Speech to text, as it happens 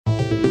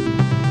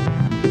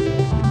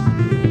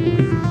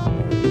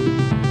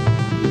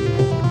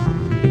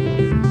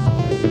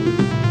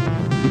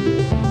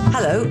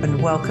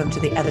and welcome to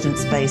the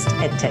Evidence-Based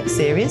EdTech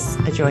series,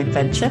 a joint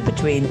venture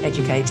between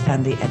Educate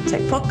and the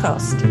EdTech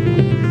podcast.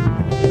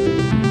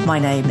 My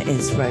name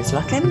is Rose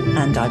Luckin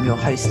and I'm your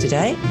host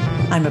today.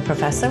 I'm a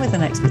professor with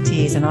an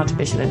expertise in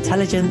artificial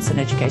intelligence and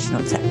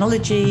educational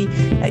technology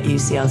at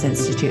UCL's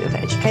Institute of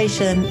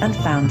Education and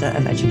founder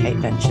of Educate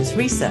Ventures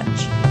Research.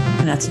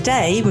 Now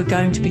today we're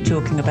going to be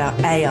talking about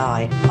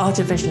AI,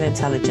 artificial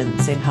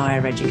intelligence in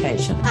higher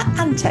education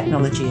and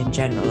technology in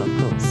general, of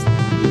course.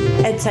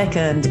 EdTech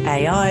and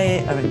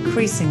AI are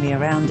increasingly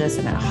around us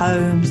in our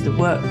homes, the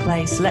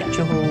workplace,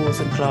 lecture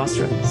halls and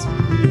classrooms.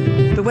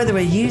 But whether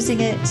we're using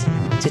it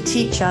to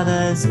teach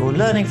others or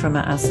learning from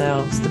it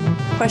ourselves, the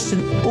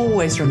question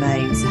always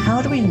remains,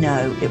 how do we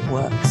know it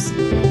works?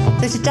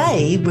 So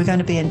today we're going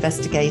to be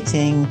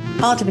investigating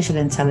artificial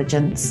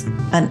intelligence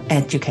and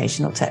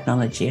educational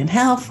technology and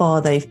how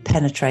far they've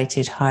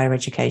penetrated higher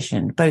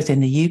education, both in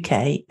the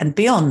UK and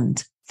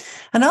beyond,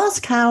 and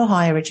ask how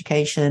higher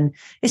education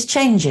is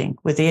changing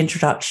with the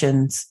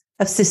introductions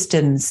of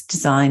systems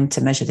designed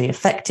to measure the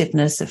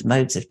effectiveness of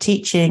modes of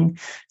teaching,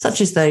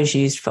 such as those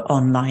used for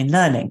online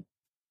learning.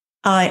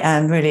 I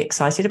am really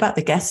excited about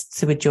the guests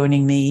who are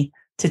joining me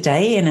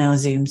today in our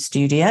Zoom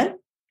studio.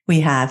 We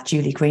have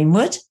Julie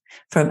Greenwood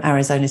from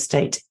Arizona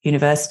State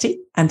University,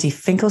 Andy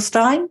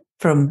Finkelstein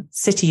from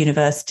City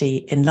University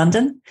in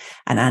London,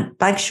 and Ant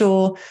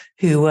Bagshaw,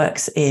 who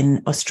works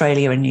in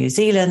Australia and New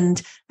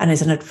Zealand and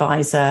is an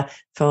advisor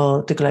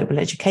for the global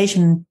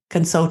education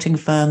consulting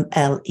firm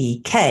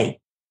LEK.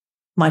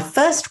 My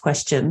first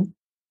question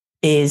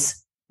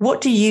is,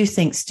 what do you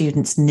think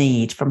students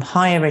need from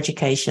higher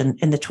education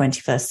in the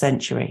 21st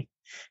century?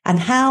 And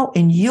how,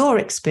 in your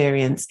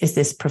experience, is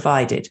this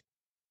provided?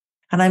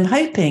 And I'm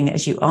hoping,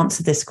 as you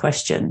answer this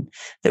question,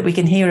 that we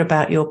can hear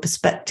about your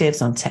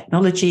perspectives on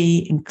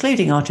technology,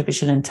 including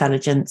artificial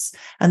intelligence,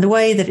 and the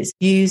way that it's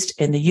used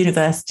in the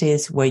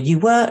universities where you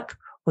work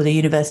or the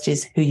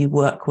universities who you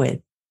work with,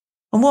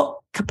 and what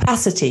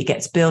capacity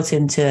gets built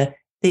into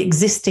the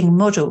existing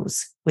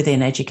models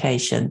within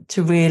education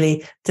to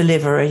really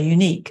deliver a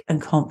unique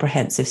and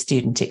comprehensive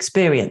student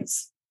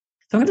experience.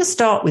 So I'm going to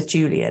start with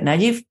Julia. Now,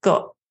 you've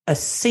got a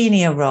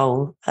senior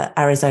role at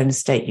Arizona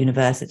State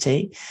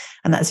University,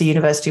 and that's a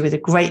university with a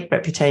great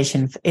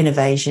reputation for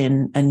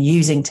innovation and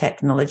using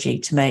technology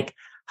to make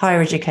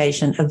higher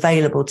education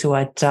available to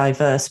a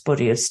diverse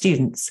body of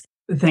students.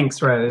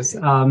 Thanks, Rose.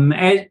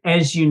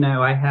 As you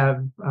know, I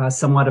have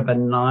somewhat of a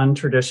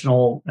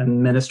non-traditional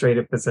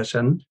administrative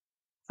position.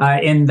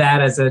 In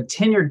that, as a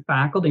tenured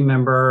faculty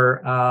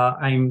member,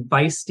 I'm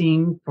Vice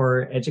Dean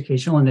for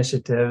Educational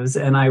Initiatives,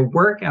 and I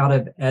work out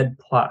of Ed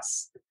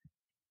Plus.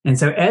 And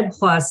so Ed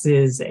Plus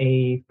is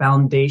a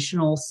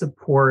foundational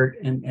support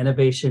and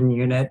innovation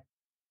unit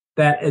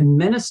that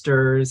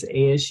administers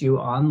ASU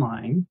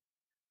online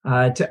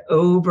to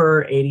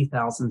over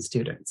 80,000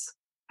 students.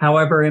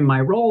 However, in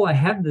my role, I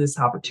have this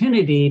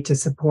opportunity to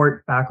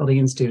support faculty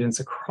and students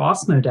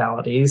across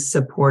modalities,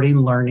 supporting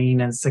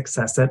learning and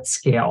success at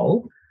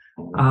scale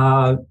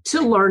to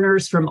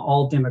learners from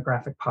all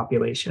demographic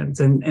populations.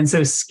 And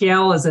so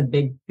scale is a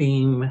big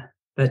theme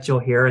that you'll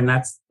hear, and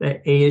that's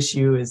that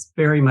ASU is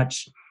very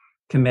much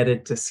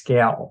committed to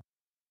scale.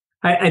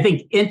 I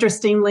think,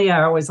 interestingly,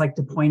 I always like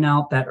to point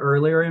out that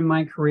earlier in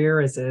my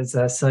career as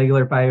a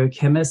cellular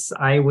biochemist,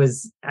 I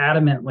was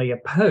adamantly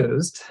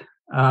opposed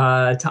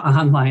to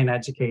online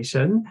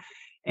education.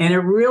 And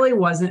it really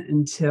wasn't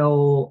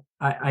until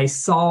I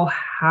saw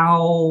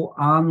how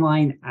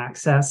online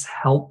access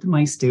helped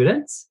my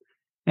students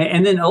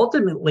and then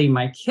ultimately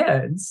my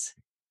kids,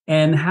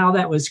 and how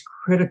that was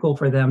critical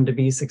for them to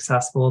be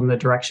successful in the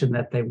direction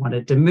that they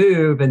wanted to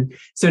move. And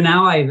so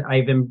now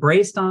I've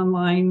embraced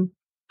online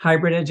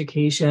hybrid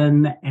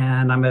education,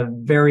 and I'm a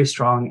very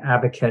strong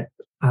advocate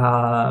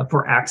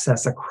for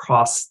access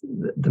across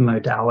the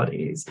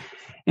modalities.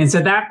 And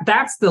so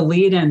that's the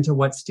lead into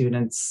what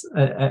students,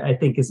 I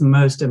think, is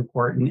most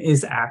important,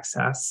 is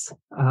access.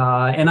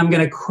 And I'm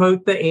going to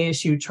quote the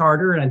ASU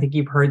charter, and I think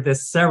you've heard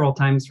this several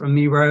times from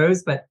me,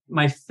 Rose, but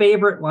my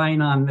favorite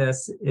line on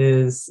this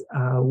is,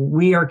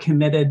 we are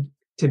committed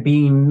to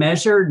being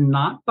measured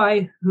not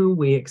by whom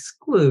we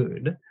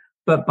exclude,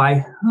 but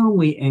by whom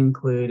we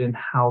include and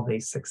how they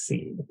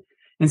succeed.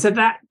 And so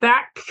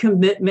that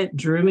commitment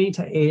drew me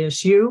to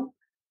ASU.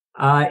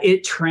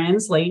 It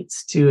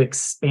translates to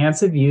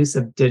expansive use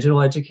of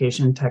digital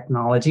education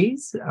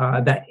technologies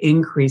that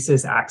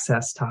increases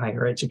access to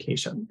higher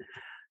education.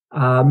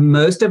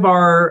 Most of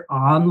our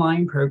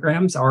online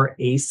programs are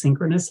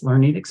asynchronous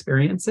learning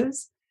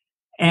experiences,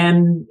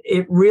 and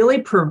it really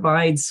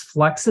provides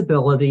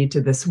flexibility to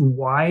this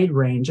wide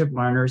range of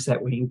learners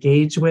that we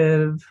engage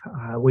with.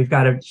 We've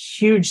got a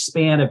huge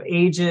span of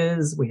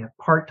ages. We have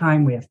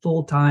part-time, we have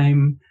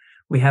full-time,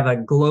 we have a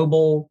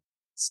global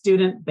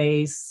student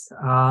base.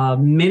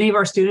 Many of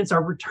our students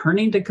are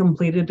returning to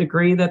complete a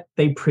degree that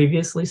they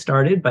previously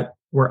started, but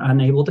were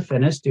unable to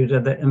finish due to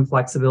the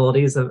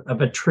inflexibilities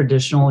of a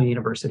traditional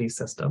university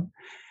system.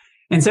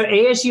 And so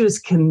ASU is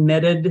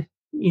committed,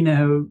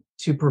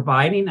 to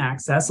providing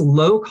access,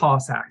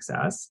 low-cost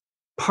access,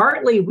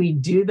 Partly we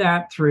do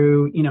that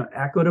through,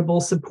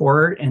 equitable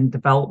support and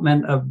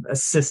development of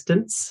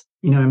assistance,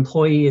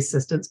 employee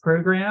assistance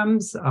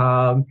programs.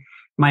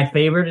 My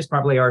favorite is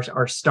probably our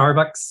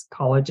Starbucks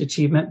College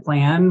Achievement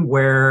Plan,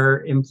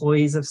 where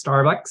employees of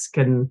Starbucks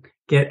can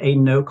get a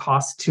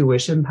no-cost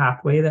tuition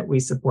pathway that we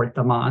support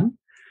them on.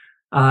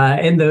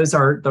 And those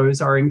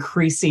are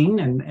increasing,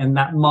 and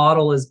that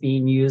model is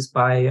being used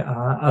by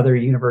other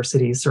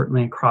universities,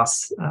 certainly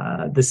across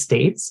the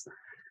states.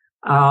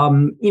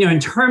 In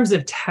terms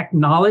of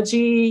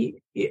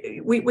technology,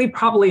 we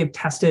probably have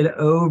tested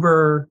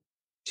over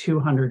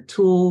 200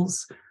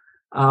 tools,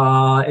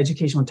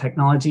 educational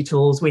technology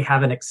tools. We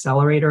have an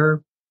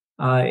accelerator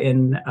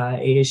in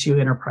ASU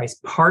Enterprise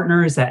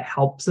Partners that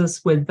helps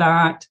us with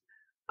that.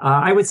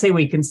 I would say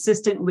we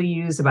consistently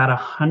use about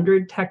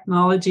 100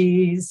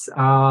 technologies,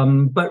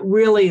 but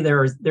really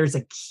there's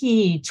a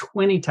key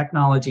 20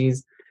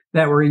 technologies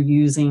that we're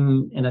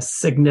using in a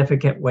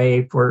significant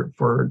way for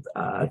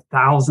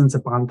thousands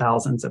upon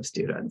thousands of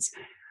students.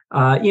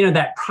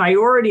 That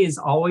priority is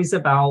always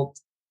about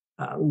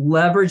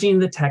leveraging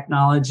the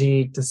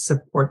technology to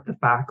support the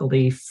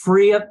faculty,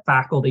 free up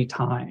faculty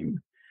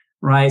time,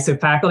 right? So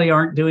faculty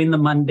aren't doing the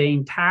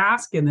mundane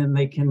task, and then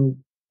they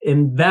can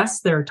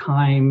invest their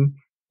time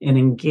in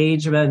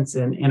engagements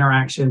and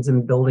interactions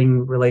and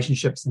building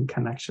relationships and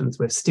connections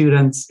with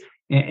students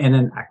in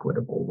an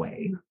equitable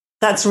way.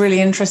 That's really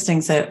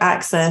interesting. So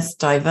access,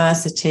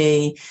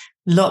 diversity,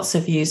 lots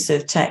of use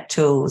of tech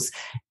tools.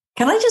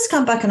 Can I just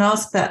come back and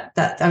ask that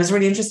I was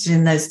really interested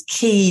in those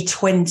key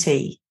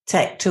 20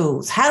 tech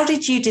tools. How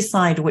did you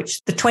decide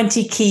which the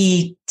 20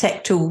 key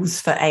tech tools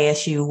for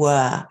ASU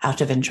were,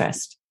 out of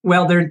interest?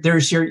 Well,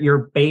 there's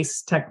your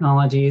base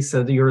technology,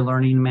 so your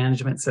learning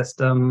management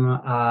system,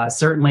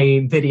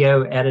 certainly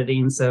video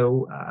editing.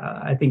 So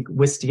I think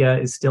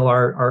Wistia is still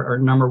our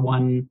number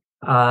one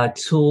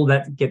tool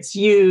that gets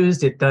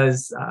used. It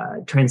does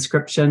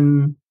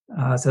transcription,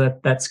 so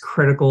that's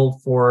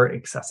critical for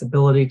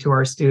accessibility to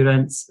our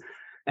students.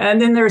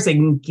 And then there's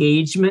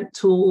engagement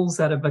tools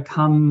that have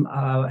become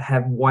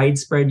have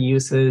widespread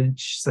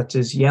usage, such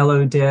as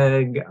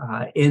YellowDig,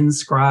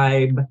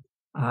 InScribe.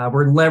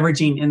 We're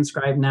leveraging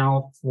InScribe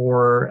now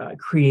for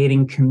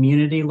creating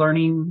community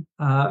learning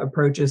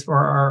approaches for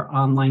our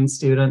online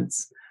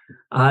students.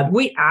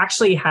 We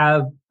actually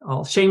have,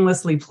 I'll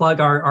shamelessly plug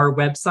our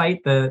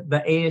website.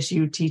 The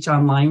ASU Teach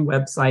Online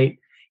website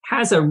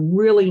has a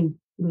really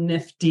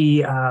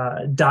nifty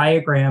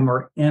diagram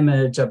or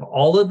image of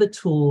all of the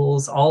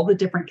tools, all the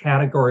different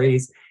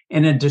categories,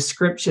 and a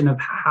description of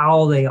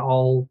how they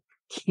all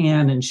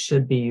can and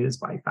should be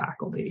used by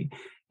faculty.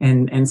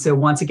 And so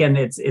once again,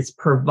 it's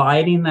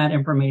providing that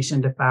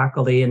information to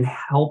faculty and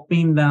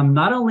helping them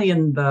not only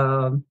in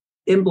the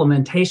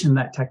implementation of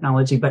that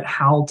technology, but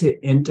how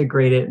to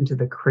integrate it into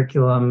the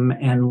curriculum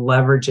and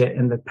leverage it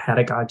in the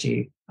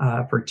pedagogy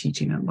for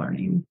teaching and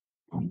learning.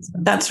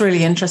 That's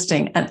really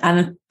interesting.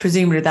 And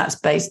presumably that's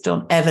based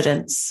on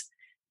evidence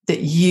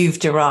that you've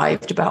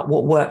derived about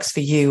what works for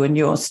you and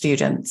your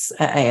students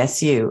at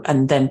ASU.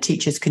 And then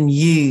teachers can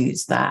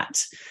use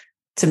that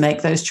to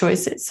make those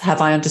choices.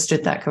 Have I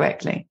understood that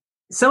correctly?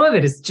 Some of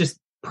it is just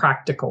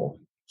practical.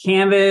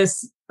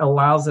 Canvas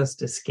allows us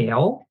to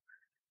scale,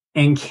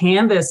 and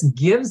Canvas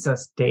gives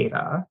us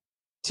data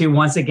to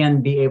once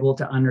again be able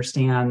to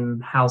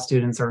understand how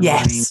students are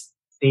learning,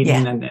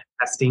 reading, and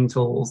testing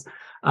tools.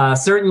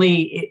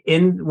 Certainly,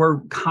 we're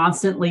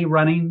constantly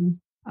running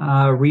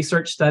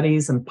research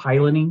studies and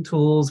piloting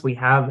tools. We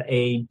have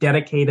a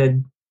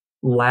dedicated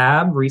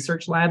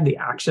research lab, the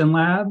Action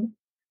Lab,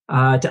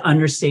 to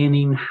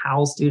understanding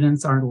how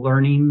students are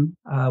learning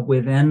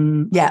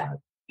within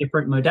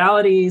different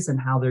modalities and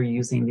how they're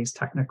using these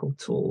technical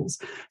tools.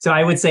 So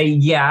I would say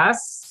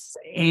yes,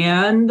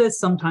 and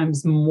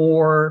sometimes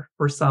more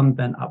for some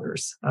than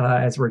others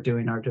as we're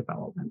doing our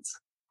developments.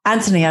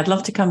 Anthony, I'd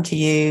love to come to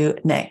you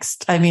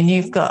next. I mean,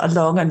 you've got a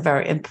long and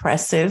very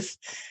impressive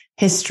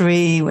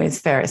history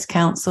with various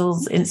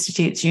councils,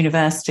 institutes,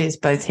 universities,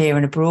 both here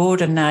and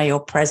abroad, and now you're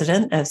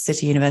president of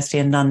City University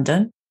in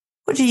London.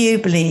 What do you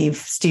believe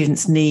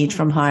students need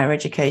from higher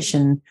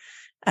education,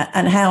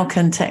 and how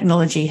can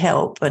technology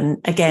help? And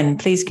again,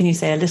 please, can you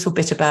say a little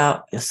bit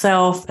about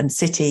yourself and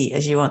City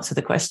as you answer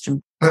the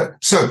question?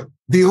 So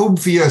the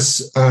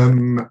obvious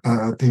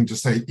thing to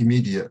say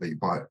immediately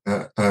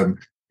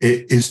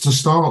is to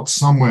start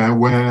somewhere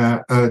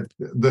where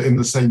in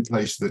the same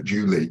place that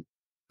Julie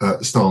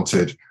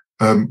started,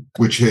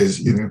 which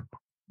is,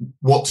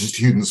 what do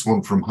students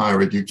want from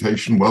higher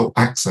education? Well,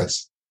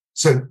 access.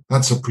 So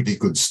that's a pretty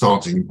good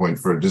starting point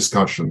for a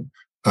discussion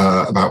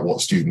about what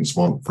students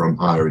want from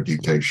higher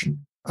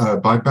education.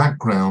 By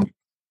background,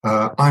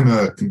 I'm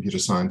a computer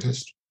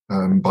scientist.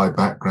 By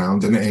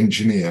background, an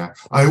engineer.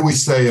 I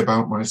always say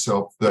about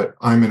myself that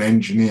I'm an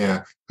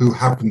engineer who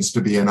happens to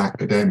be an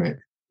academic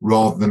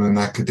rather than an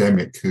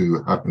academic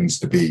who happens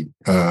to be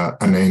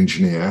an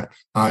engineer.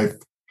 I've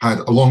had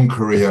a long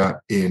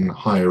career in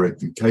higher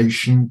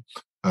education,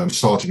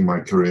 starting my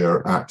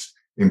career at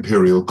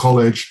Imperial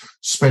College,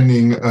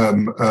 spending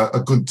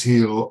a good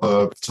deal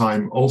of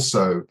time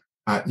also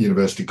at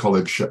University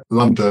College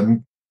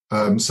London.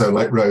 So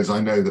like Rose,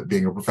 I know that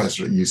being a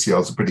professor at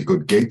UCL is a pretty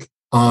good gig.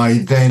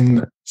 I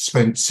then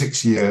spent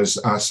 6 years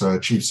as a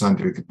chief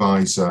scientific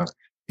advisor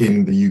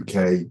in the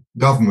UK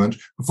government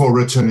before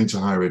returning to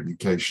higher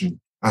education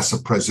as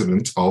a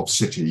president of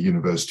City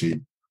University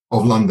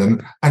of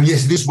London. And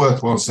yes, it is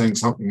worthwhile saying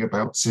something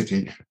about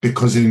City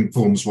because it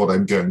informs what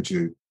I'm going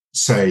to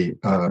say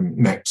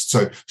next.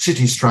 So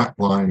City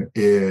strapline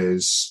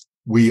is,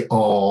 we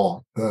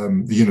are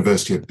the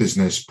University of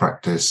Business,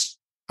 Practice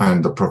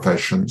and the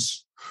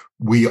Professions.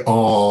 We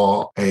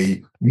are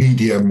a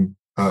medium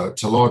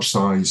to large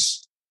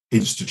size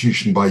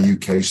institution by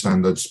UK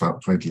standards,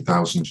 about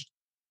 20,000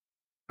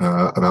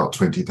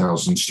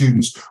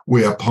 students.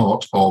 We are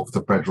part of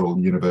the Federal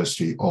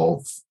University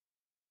of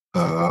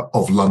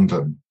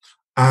London.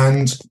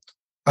 And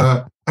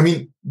I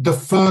mean, the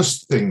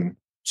first thing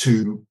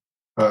to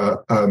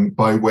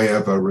by way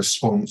of a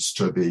response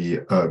to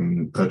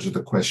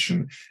the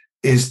question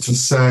is to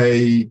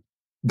say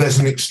there's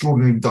an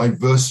extraordinary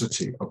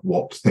diversity of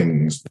what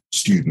things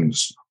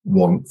students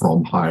want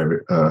from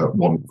higher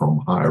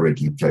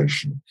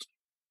education.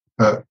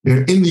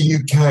 In the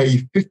UK,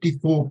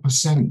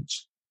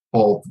 54%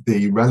 of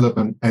the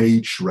relevant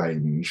age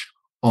range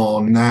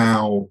are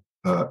now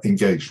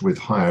engaged with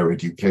higher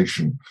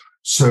education.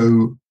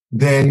 So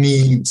their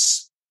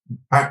needs,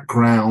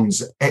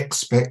 backgrounds,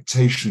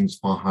 expectations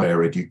for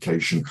higher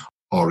education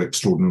are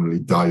extraordinarily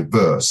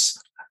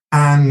diverse.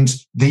 And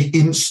the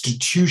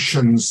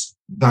institutions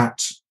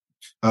that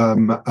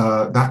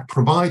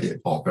provide it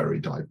are very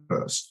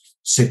diverse.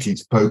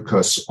 City's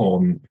focus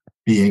on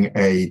being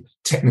a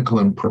technical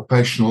and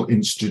professional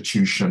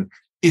institution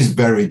is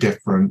very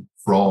different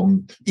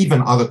from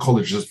even other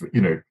colleges,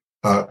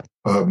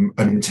 an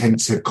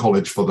intensive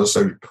college for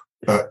the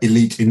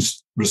elite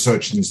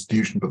research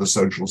institution for the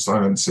social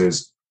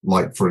sciences,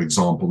 like, for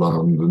example, the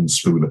London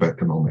School of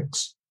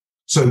Economics.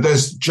 So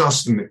there's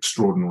just an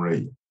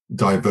extraordinary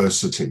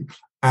diversity.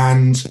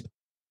 And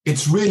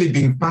it's really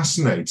been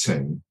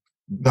fascinating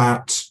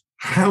that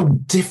how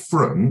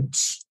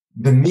different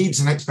the needs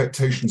and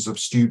expectations of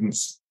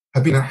students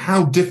have been and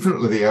how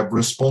differently they have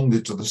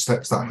responded to the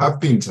steps that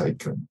have been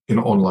taken in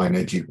online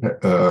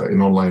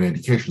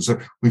education. So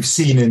we've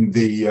seen in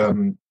the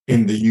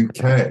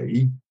UK,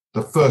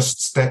 the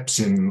first steps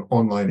in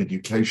online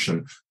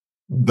education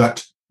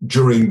that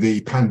during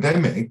the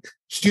pandemic,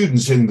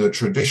 students in the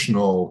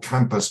traditional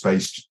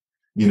campus-based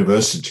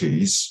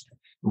universities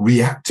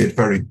reacted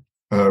very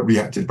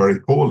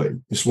poorly.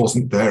 This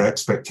wasn't their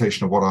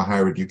expectation of what our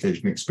higher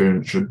education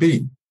experience should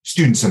be.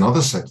 Students in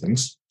other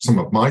settings, some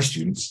of my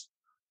students,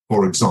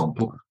 for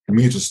example,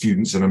 commuter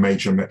students in a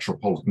major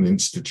metropolitan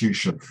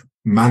institution,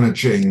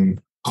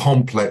 managing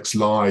complex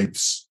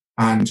lives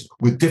and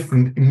with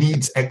different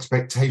needs,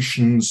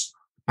 expectations,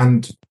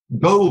 and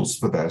goals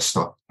for their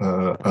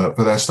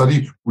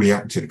study,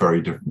 reacted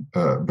very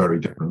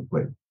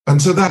differently.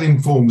 And so that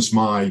informs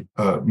my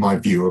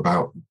view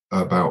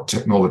about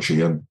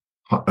technology and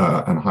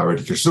higher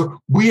education. So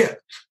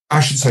I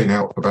should say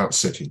now about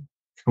City.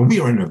 And we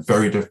are in a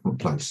very different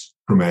place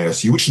from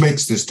ASU, which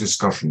makes this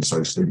discussion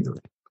so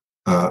stimulating.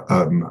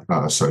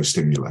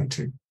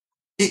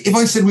 If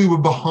I said we were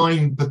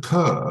behind the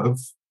curve,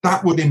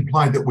 that would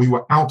imply that we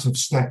were out of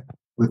step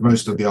with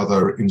most of the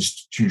other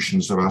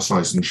institutions of our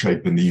size and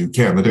shape in the UK,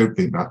 and I don't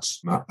think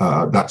that's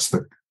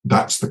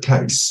the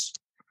case.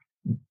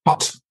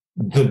 But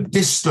the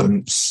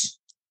distance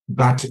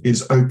that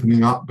is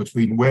opening up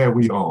between where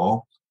we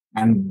are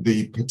and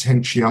the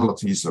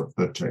potentialities of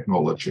the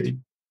technology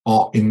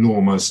are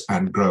enormous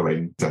and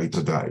growing day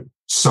to day.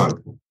 So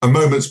a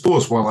moment's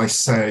pause while I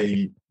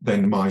say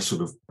then my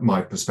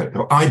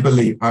perspective. I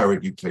believe higher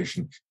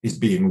education is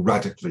being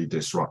radically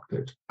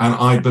disrupted. And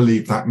I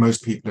believe that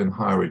most people in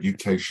higher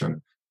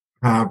education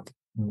have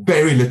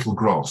very little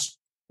grasp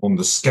on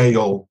the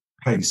scale,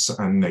 pace,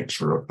 and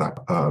nature of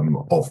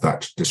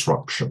that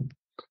disruption.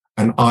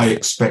 And I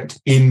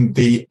expect in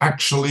the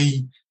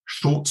actually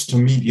short to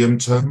medium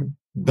term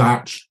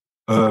that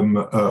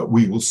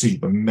we will see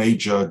the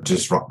major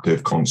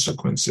disruptive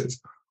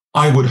consequences.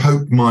 I would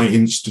hope my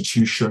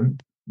institution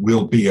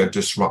will be a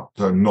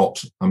disruptor,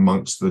 not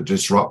amongst the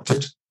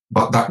disrupted,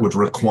 but that would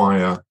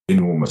require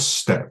enormous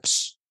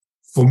steps.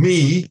 For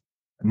me,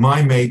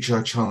 my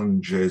major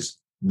challenges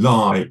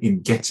lie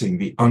in getting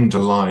the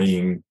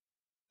underlying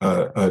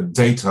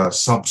data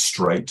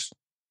substrate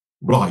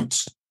right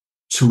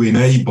to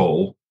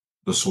enable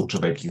the sort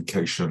of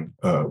education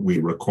we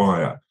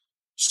require.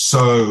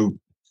 So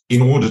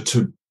in order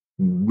to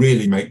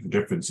really make the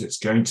difference, it's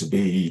going to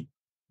be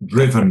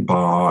driven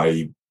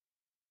by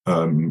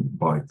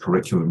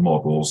curriculum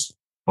models,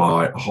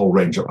 by a whole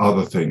range of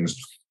other things,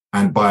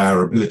 and by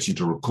our ability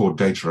to record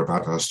data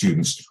about our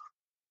students,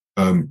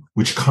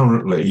 which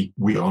currently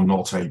we are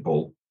not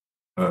able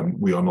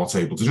we are not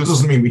able to do. It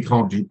doesn't mean we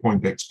can't do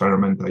point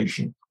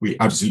experimentation. We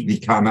absolutely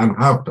can and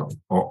have done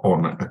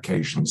on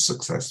occasions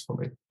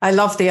successfully. I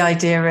love the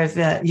idea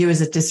of you as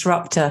a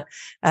disruptor.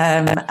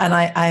 And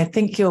I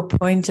think your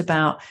point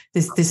about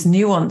this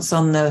nuance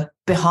on the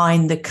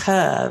behind the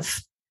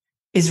curve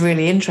is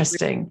really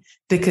interesting,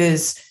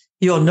 because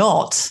you're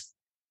not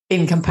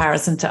in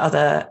comparison to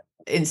other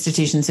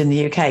institutions in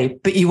the UK,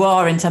 but you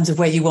are in terms of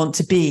where you want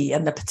to be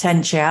and the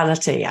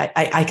potentiality.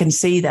 I can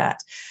see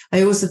that.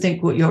 I also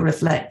think what you're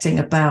reflecting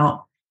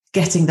about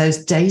getting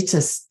those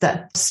data,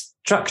 that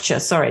structure,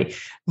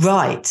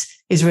 right,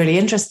 is really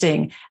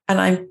interesting. And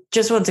I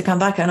just want to come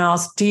back and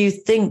ask, do you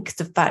think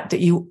the fact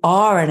that you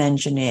are an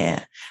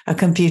engineer, a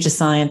computer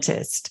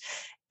scientist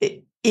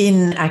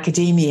in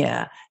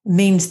academia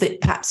means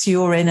that perhaps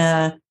you're in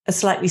a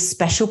slightly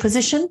special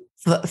position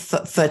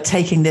for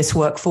taking this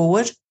work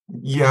forward?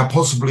 Yeah,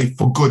 possibly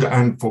for good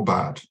and for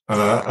bad.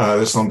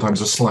 There's sometimes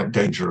a slight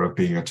danger of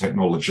being a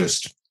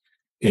technologist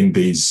in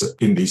these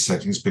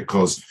settings,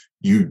 because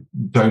you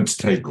don't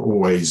take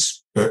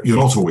always, you're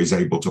not always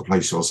able to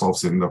place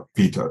yourselves in the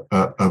feet of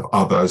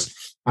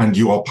others, and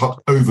you are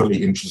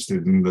overly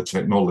interested in the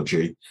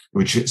technology,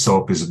 which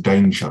itself is a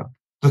danger.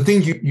 The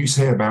thing you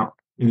say about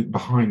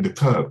behind the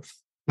curve,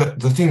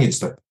 the thing is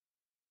that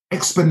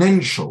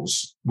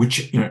exponentials,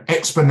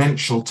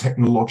 exponential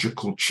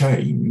technological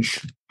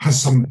change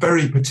has some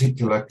very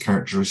particular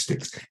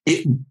characteristics.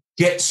 It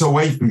gets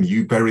away from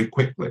you very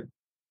quickly.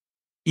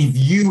 If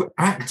you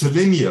act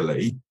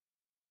linearly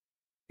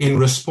in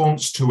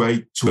response to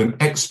an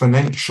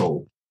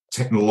exponential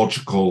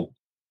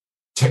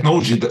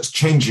technology that's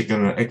changing at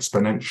an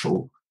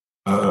exponential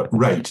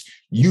rate,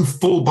 you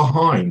fall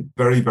behind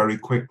very, very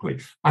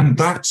quickly. And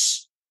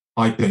that's,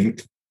 I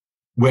think,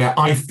 where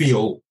I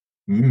feel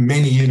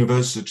many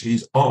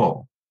universities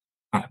are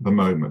at the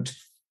moment.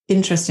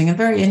 Interesting, and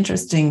very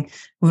interesting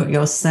what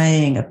you're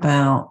saying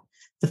about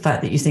the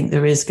fact that you think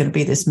there is going to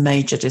be this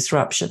major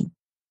disruption.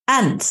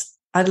 And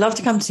I'd love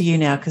to come to you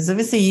now, because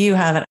obviously you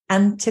have an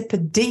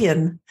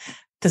Antipodean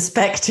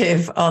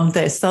perspective on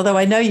this, although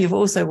I know you've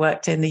also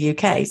worked in the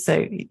UK,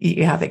 so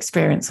you have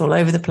experience all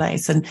over the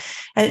place, and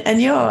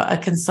you're a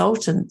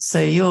consultant,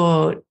 so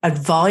you're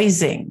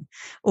advising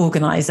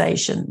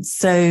organizations.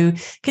 So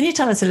can you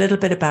tell us a little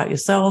bit about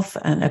yourself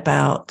and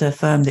about the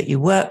firm that you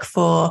work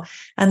for,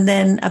 and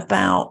then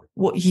about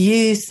what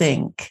you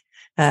think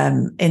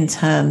in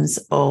terms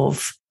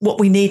of what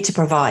we need to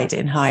provide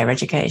in higher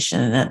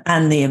education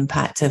and the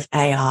impact of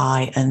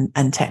AI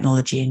and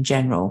technology in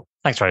general?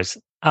 Thanks, Rose.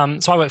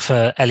 So I work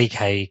for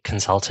LEK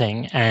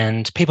Consulting,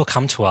 and people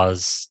come to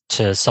us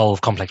to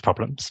solve complex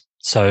problems.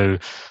 So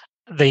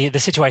the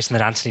situation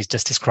that Anthony's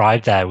just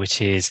described there,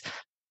 which is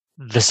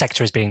the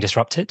sector is being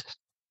disrupted,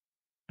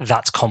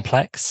 that's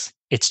complex,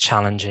 it's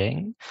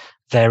challenging.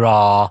 There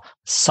are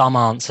some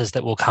answers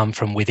that will come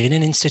from within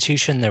an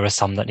institution. There are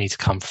some that need to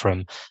come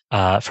from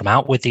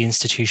out with the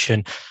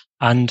institution.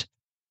 And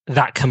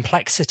that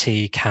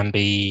complexity can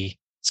be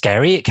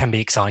scary. It can be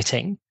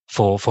exciting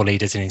for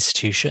leaders in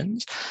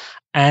institutions.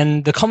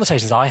 And the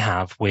conversations I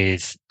have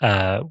with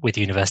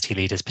university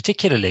leaders,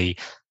 particularly,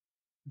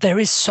 there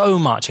is so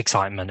much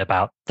excitement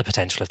about the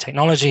potential of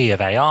technology, of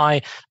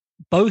AI,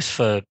 both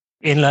for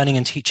in learning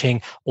and teaching,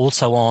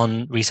 also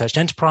on research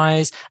and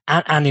enterprise,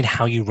 and in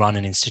how you run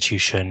an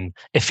institution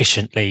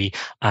efficiently,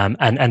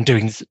 and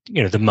doing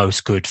the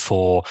most good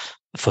for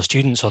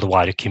students or the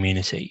wider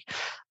community.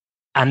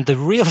 And the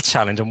real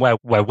challenge, and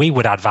where we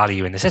would add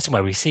value in the system,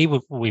 where we see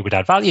we would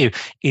add value,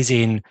 is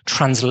in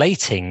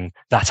translating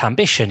that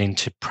ambition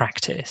into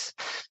practice,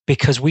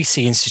 because we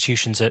see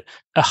institutions at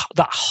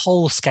that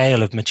whole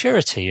scale of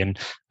maturity. And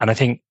I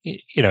think,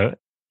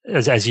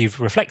 as you've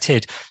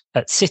reflected,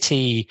 at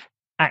City,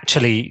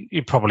 actually,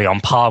 you're probably on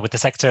par with the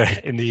sector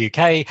in the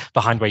UK,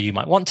 behind where you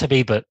might want to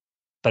be, but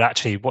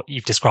actually what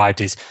you've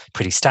described is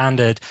pretty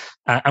standard.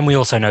 And we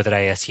also know that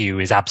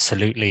ASU is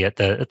absolutely at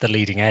the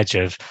leading edge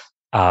of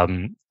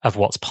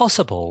what's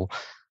possible,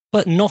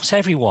 but not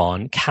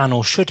everyone can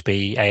or should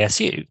be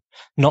ASU.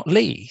 Not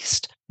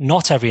least,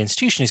 not every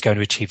institution is going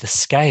to achieve the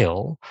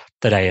scale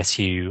that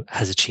ASU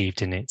has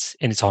achieved in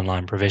its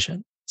online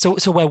provision.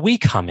 So where we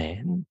come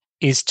in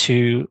is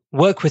to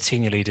work with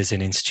senior leaders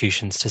in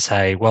institutions to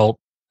say, well,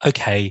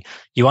 okay,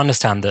 you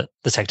understand that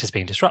the sector is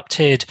being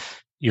disrupted.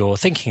 You're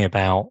thinking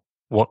about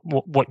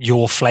what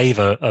your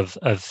flavor of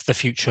the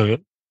future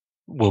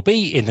will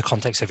be in the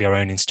context of your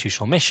own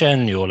institutional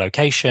mission, your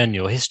location,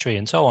 your history,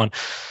 and so on.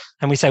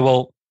 And we say,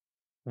 well,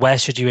 where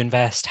should you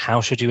invest? How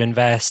should you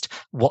invest?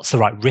 What's the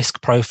right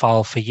risk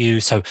profile for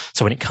you? So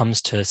when it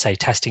comes to, say,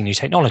 testing new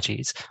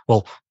technologies,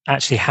 well,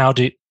 actually, how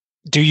do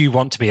you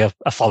want to be a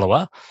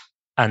follower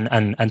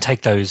and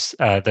take those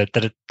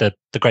the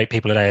great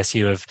people at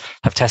ASU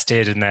have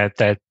tested and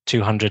their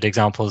 200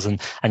 examples, and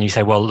you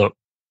say, well, look,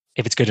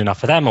 if it's good enough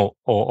for them, or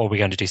are we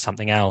going to do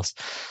something else?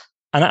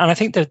 And I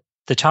think that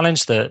the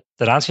challenge that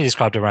Anthony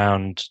described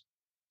around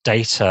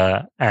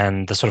data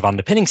and the sort of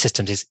underpinning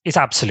systems is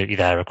absolutely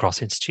there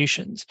across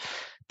institutions.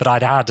 But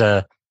I'd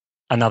add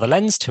another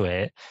lens to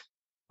it,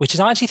 which is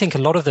I actually think a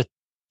lot of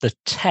the the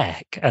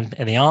tech and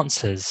the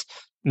answers,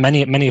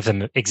 many of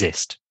them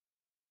exist.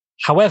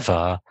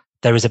 However,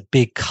 there is a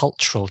big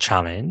cultural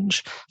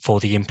challenge for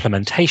the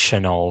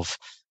implementation of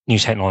new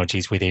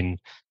technologies within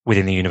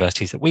the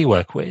universities that we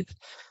work with.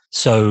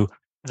 So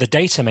the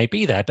data may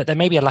be there, but there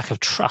may be a lack of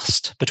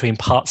trust between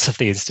parts of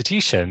the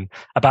institution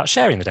about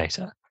sharing the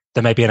data.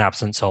 There may be an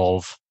absence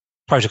of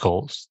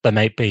protocols. There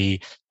may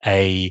be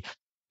a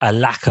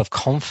lack of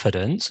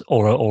confidence,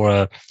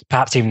 or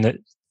perhaps even that.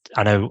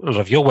 I know a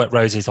lot of your work,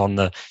 Rose, is on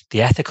the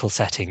ethical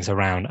settings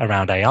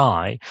around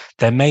AI.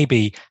 There may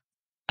be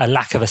a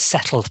lack of a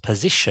settled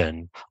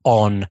position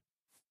on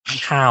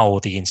how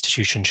the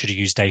institution should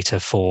use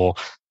data for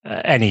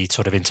any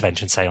sort of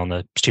intervention, say on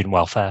the student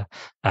welfare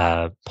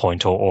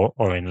point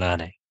or in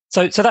learning.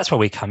 So that's where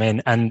we come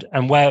in, and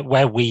where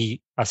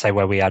we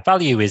add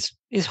value is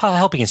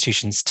helping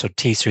institutions to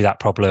tease through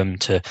that problem,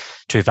 to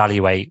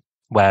evaluate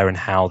where and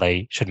how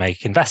they should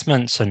make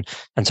investments, and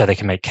so they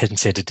can make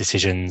considered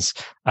decisions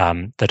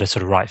that are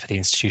sort of right for the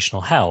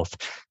institutional health.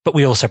 But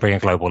we also bring a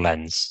global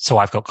lens. So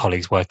I've got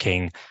colleagues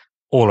working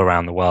all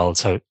around the world.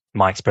 So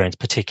my experience,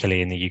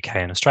 particularly in the UK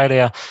and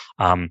Australia,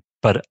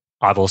 but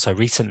I've also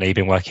recently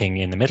been working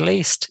in the Middle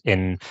East,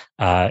 in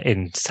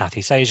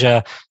Southeast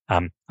Asia.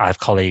 I have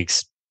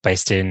colleagues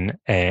based in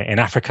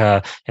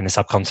Africa, in the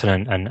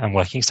subcontinent, and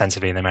working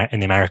extensively in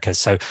the Americas.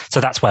 So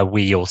that's where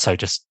we also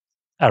just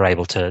are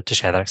able to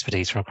share that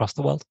expertise from across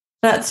the world.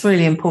 That's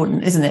really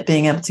important, isn't it?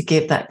 Being able to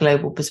give that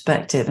global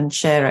perspective and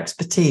share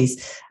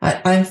expertise.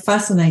 I'm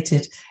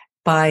fascinated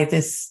by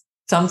this,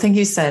 something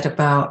you said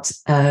about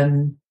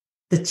the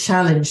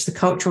challenge, the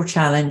cultural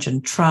challenge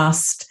and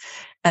trust,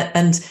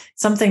 and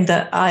something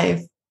that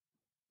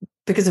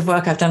because of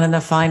work I've done in the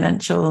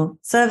financial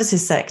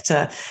services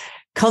sector,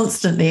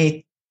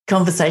 constantly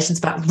conversations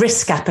about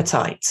risk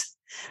appetite.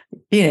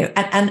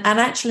 And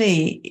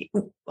actually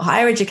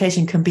higher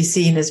education can be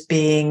seen as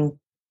being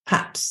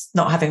perhaps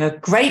not having a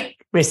great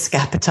risk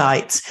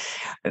appetite.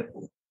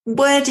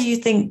 Where do you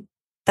think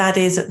that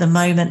is at the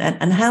moment,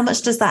 and how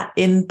much does that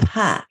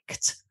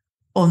impact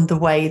on the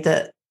way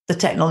that the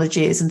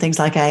technologies and things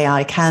like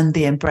AI can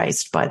be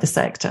embraced by the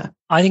sector?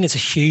 I think it's a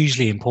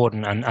hugely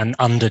important and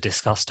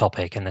under-discussed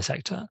topic in the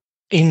sector.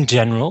 In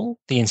general,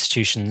 the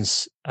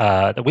institutions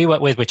that we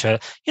work with, which are,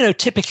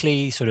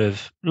 typically sort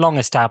of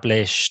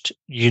long-established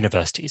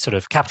universities, sort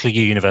of capital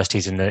U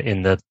universities in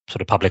the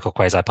sort of public or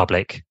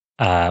quasi-public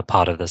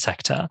part of the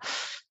sector,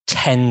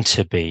 tend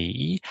to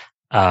be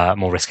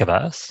more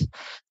risk-averse,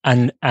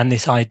 and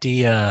this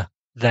idea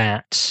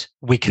that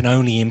we can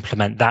only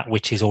implement that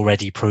which is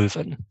already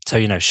proven.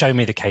 So, show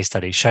me the case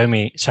study, show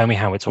me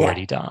how it's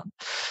already done,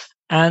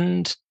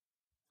 and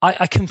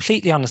I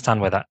completely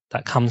understand where that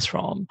comes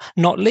from,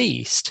 not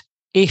least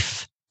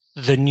if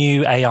the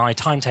new AI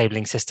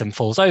timetabling system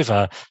falls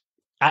over.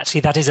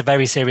 Actually, that is a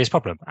very serious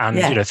problem. And,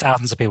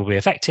 thousands of people will be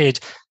affected.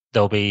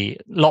 There'll be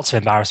lots of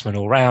embarrassment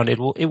all around. It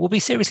will be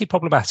seriously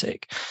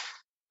problematic.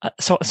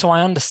 So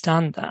I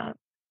understand that.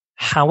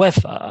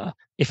 However,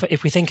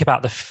 if we think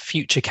about the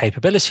future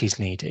capabilities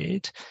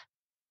needed,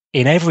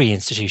 in every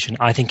institution,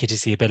 I think it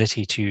is the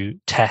ability to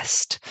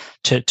test,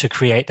 to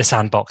create the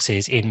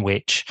sandboxes in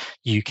which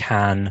you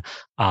can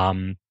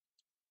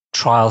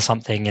trial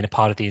something in a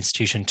part of the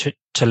institution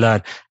to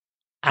learn,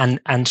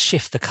 and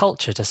shift the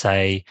culture to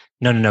say,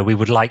 no, we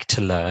would like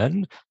to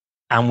learn,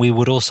 and we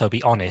would also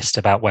be honest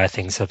about where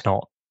things have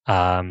not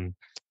gone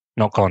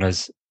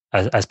as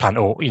planned,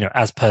 or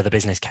as per the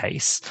business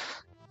case.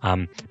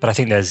 But I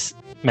think there's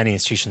many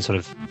institutions sort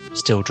of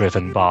still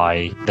driven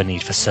by the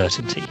need for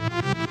certainty.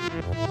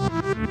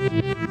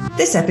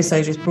 This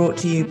episode is brought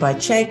to you by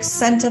Chegg's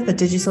Centre for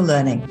Digital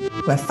Learning,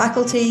 where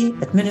faculty,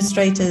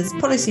 administrators,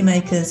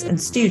 policymakers and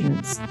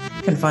students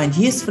can find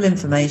useful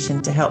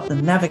information to help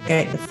them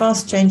navigate the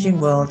fast-changing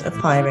world of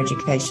higher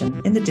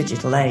education in the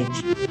digital age.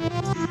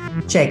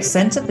 Chegg's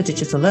Centre for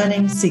Digital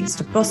Learning seeks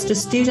to foster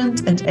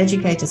student and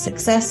educator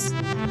success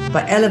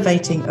by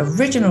elevating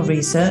original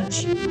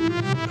research,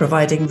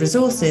 providing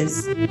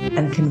resources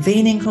and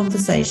convening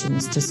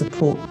conversations to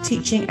support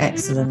teaching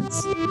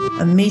excellence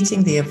and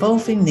meeting the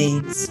evolving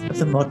needs of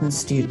the modern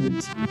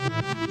student.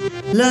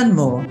 Learn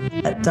more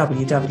at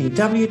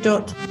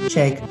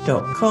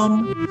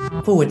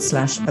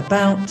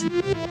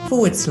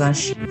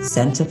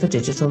www.chegg.com/about/Centre for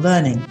Digital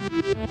Learning,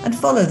 and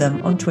follow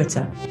them on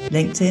Twitter,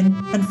 LinkedIn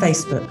and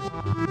Facebook,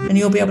 and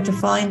you'll be able to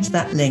find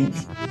that link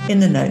in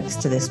the notes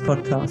to this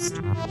podcast.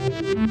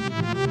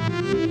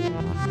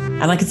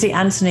 And I can see,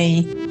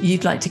 Anthony,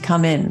 you'd like to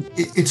come in.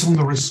 It's on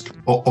the risk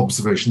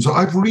observation. So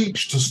I've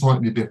reached a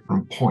slightly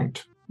different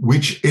point,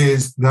 which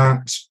is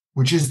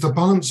the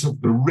balance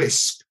of the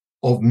risk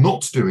of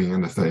not doing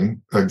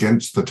anything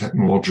against the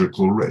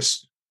technological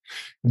risk.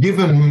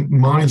 Given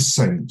my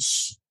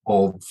sense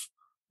of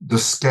the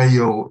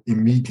scale,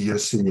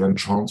 immediacy, and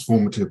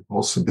transformative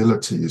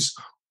possibilities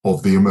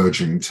of the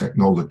emerging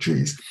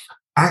technologies,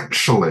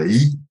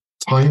 actually,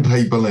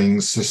 timetabling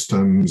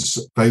systems,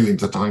 failing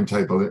to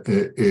timetable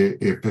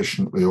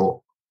efficiently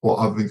or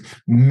other things,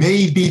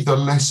 maybe the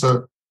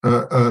lesser,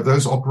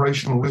 those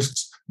operational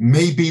risks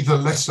maybe the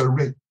lesser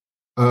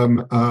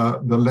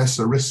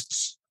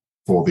risks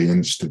for the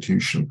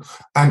institution.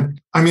 And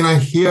I mean, I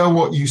hear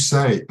what you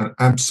say, and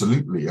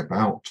absolutely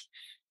about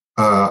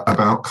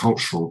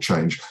cultural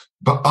change,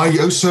 but I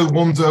also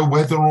wonder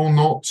whether or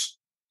not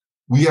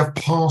we have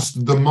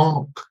passed the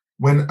mark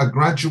when a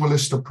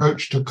gradualist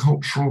approach to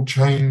cultural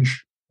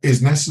change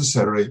is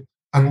necessary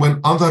and when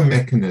other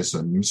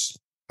mechanisms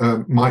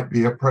might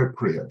be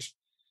appropriate.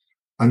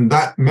 And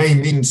that may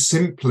mean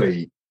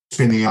simply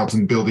spinning out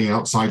and building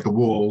outside the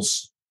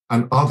walls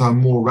and other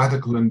more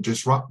radical and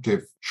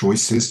disruptive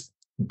choices,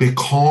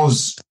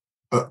 because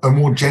a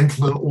more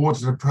gentle and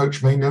ordered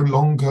approach may no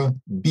longer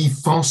be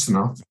fast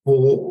enough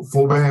for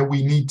where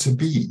we need to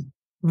be.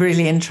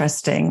 Really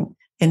interesting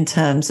in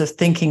terms of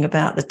thinking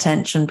about the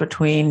tension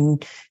between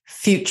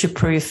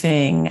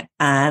future-proofing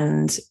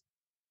and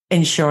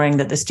ensuring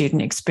that the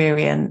student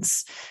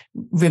experience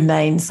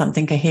remains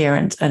something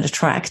coherent and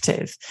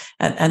attractive.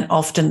 And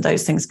often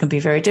those things can be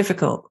very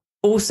difficult.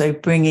 Also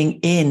bringing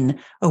in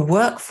a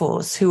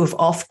workforce who have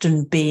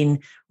often been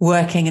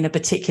working in a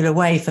particular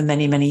way for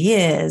many, many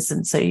years.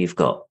 And so you've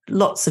got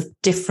lots of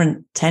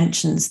different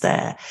tensions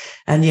there.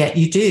 And yet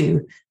you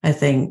do, I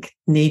think,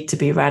 need to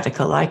be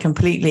radical. I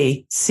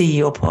completely see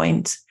your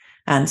point,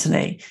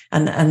 Anthony,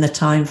 and the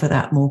time for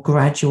that more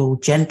gradual,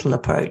 gentle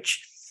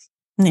approach.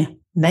 Yeah.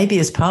 Maybe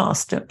is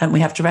past, and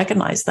we have to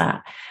recognize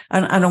that.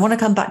 And I want to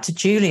come back to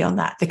Julie on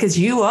that, because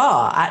you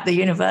are at the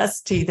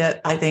university that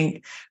I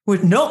think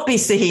would not be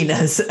seen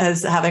as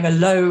having a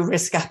low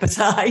risk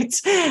appetite,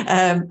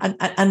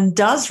 and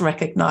does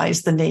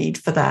recognize the need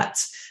for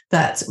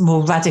that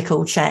more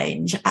radical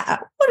change.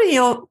 What are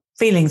your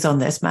feelings on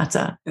this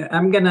matter?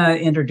 I'm going to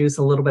introduce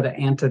a little bit of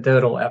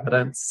anecdotal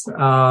evidence.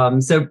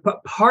 So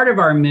part of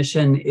our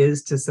mission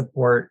is to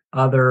support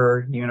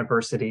other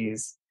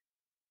universities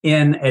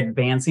in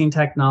advancing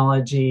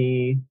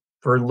technology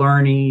for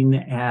learning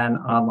and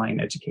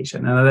online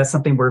education. And that's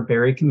something we're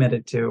very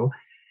committed to.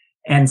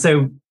 And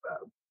so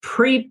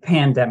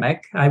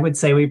pre-pandemic, I would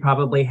say we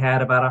probably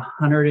had about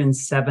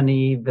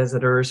 170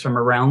 visitors from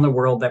around the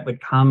world that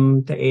would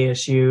come to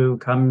ASU,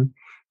 come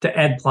to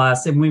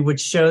EdPlus, and we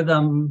would show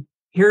them,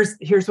 here's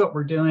what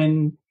we're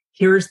doing,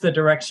 here's the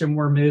direction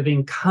we're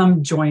moving,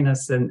 come join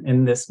us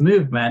in this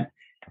movement.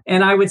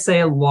 And I would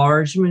say a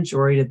large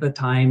majority of the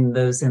time,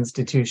 those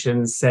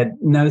institutions said,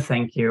 no,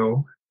 thank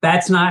you.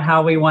 That's not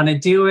how we want to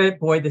do it.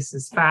 Boy, this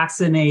is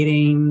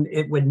fascinating.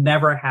 It would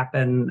never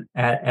happen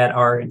at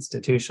our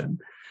institution.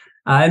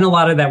 And a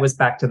lot of that was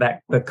back to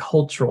the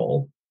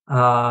cultural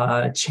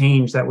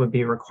change that would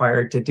be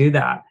required to do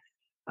that.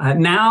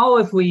 Now,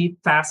 if we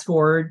fast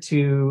forward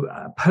to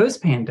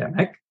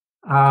post-pandemic,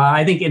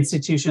 I think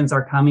institutions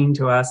are coming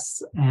to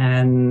us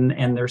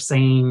and they're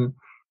saying,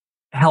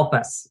 help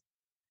us.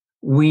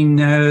 We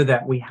know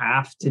that we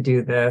have to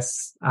do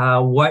this.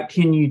 What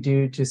can you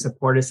do to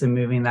support us in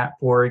moving that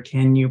forward?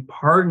 Can you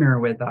partner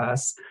with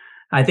us?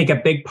 I think a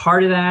big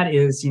part of that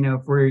is,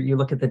 if you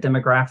look at the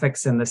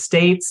demographics in the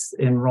States,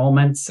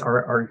 enrollments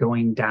are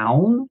going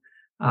down.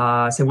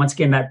 So once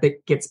again, that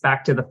gets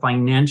back to the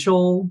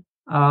financial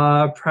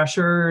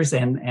pressures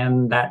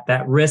and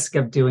that risk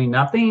of doing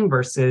nothing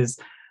versus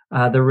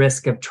the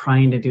risk of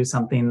trying to do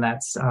something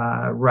that's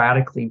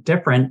radically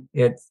different.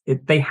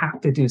 They have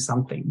to do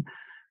something.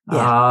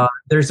 Yeah.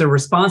 There's a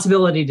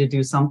responsibility to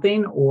do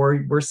something,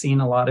 or we're seeing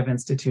a lot of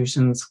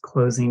institutions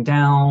closing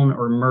down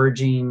or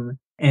merging.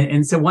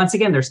 And so once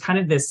again, there's kind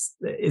of this,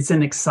 it's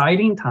an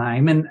exciting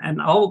time. And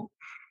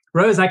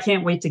Rose, I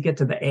can't wait to get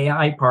to the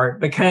AI part,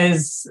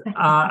 because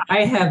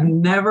I have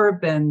never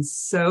been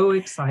so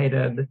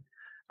excited,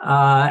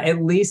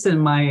 at least in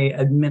my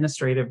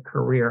administrative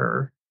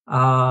career,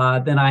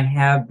 than I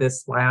have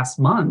this last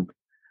month.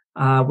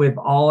 With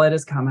all that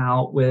has come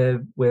out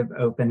with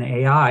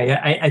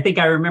OpenAI. I think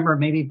I remember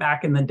maybe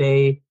back in the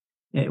day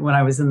when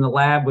I was in the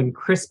lab when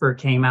CRISPR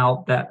came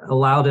out, that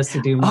allowed us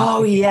to do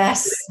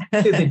yes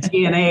to the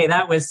DNA.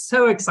 That was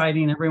so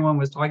exciting. Everyone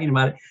was talking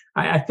about it.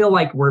 I feel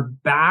like we're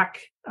back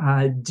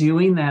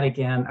doing that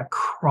again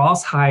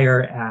across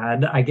higher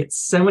ed. I get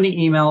so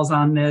many emails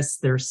on this.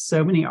 There's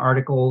so many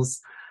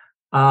articles.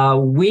 There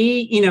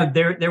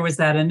was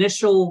that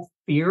initial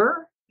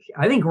fear.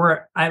 I think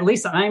at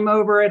least I'm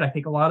over it. I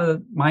think a lot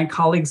of my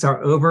colleagues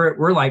are over it.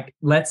 We're like,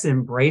 let's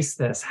embrace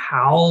this.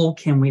 How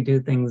can we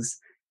do things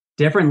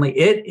differently?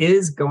 It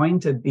is going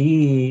to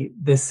be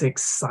this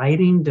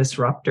exciting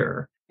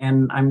disruptor.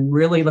 And I'm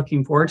really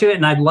looking forward to it.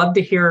 And I'd love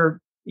to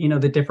hear,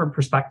 the different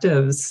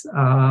perspectives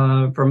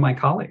from my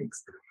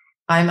colleagues.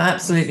 I'm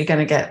absolutely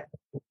going to get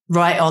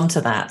right onto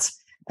that.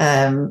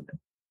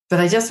 But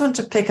I just want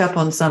to pick up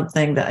on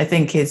something that I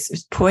think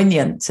is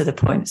poignant to the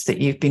points that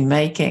you've been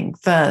making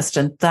first.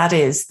 And that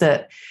is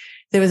that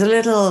there was a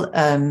little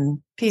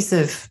piece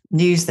of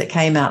news that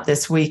came out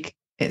this week.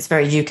 It's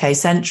very UK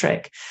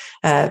centric.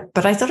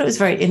 But I thought it was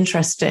very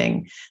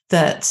interesting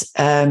that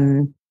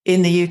in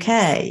the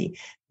UK,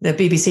 the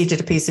BBC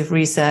did a piece of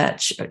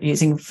research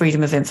using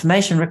freedom of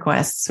information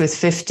requests with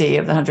 50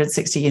 of the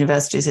 160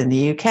 universities in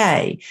the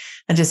UK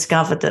and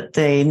discovered that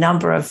the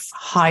number of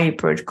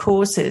hybrid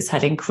courses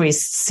had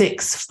increased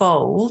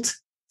sixfold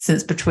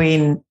since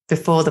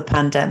before the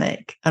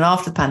pandemic and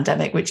after the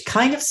pandemic, which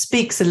kind of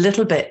speaks a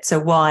little bit to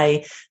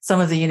why some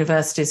of the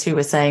universities who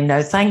were saying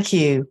no, thank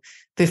you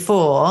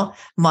before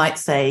might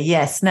say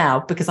yes now,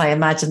 because I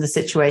imagine the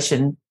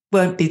situation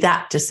won't be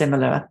that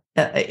dissimilar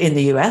in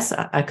the US.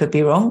 I could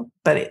be wrong,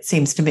 but it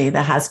seems to me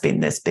there has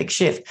been this big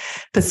shift.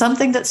 But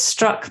something that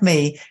struck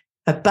me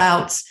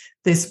about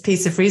this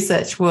piece of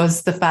research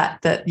was the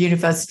fact that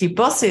university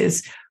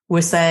bosses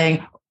were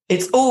saying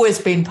it's always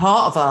been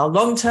part of our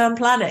long-term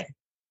planning.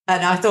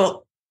 And I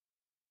thought,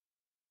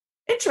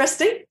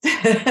 interesting.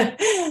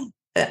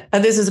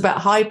 And this is about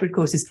hybrid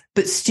courses,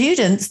 but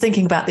students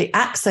thinking about the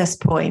access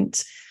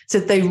point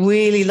said they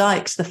really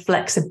liked the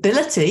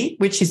flexibility,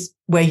 which is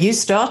where you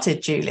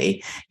started,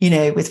 Julie,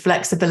 with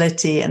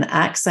flexibility and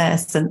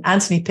access, and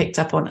Anthony picked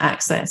up on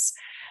access.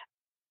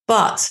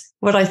 But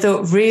what I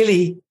thought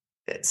really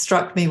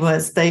struck me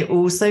was they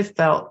also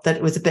felt that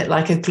it was a bit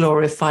like a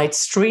glorified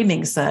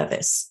streaming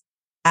service.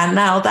 And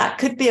now that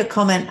could be a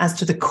comment as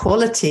to the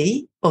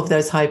quality of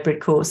those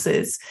hybrid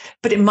courses,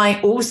 but it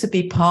might also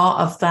be part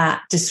of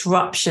that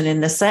disruption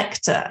in the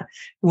sector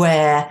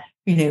where,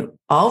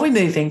 are we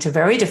moving to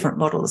very different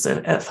models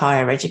of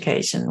higher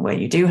education where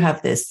you do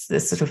have this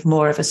sort of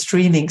more of a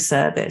streaming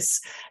service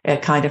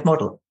kind of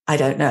model? I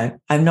don't know.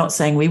 I'm not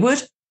saying we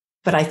would,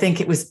 but I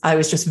think I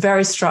was just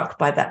very struck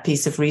by that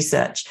piece of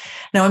research.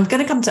 Now I'm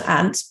going to come to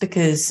Ant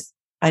because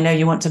I know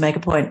you want to make a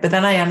point, but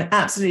then I am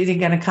absolutely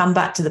going to come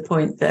back to the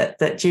point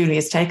that Julie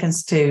has taken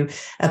us to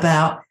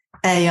about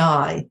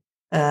AI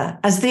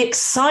as the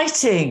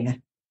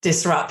exciting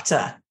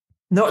disruptor.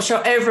 Not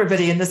sure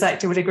everybody in the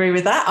sector would agree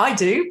with that. I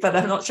do, but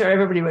I'm not sure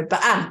everybody would.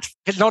 But Ant.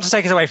 Not to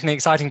take us away from the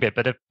exciting bit,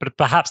 but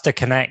perhaps to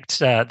connect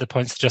the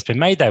points that have just been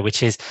made there,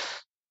 which is,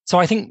 so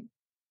I think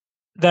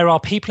there are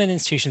people in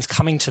institutions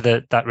coming to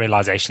that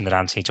realization that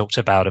Anthony talked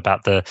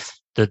about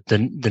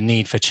the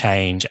need for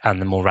change and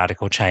the more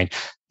radical change.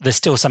 There's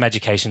still some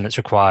education that's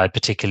required,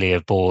 particularly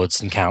of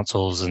boards and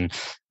councils and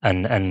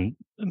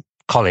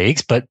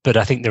colleagues, but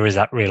I think there is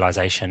that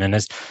realization. And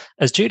as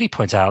Julie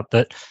points out,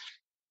 that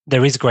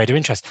there is greater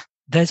interest.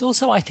 There's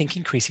also, I think,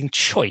 increasing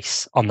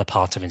choice on the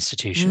part of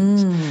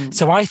institutions.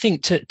 So I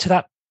think to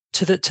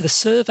the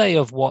survey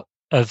of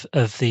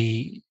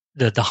the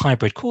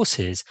hybrid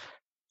courses,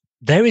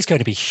 there is going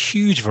to be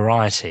huge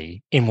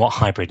variety in what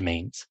hybrid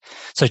means.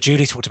 So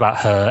Julie talked about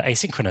her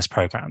asynchronous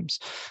programs.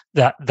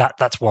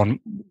 That's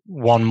one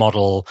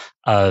model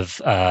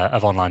of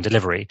online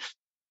delivery,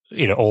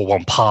 or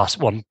one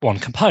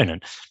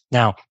component.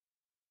 Now,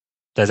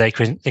 there's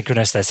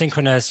asynchronous, there's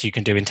synchronous. You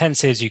can do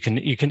intensives. You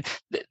can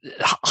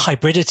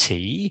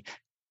hybridity,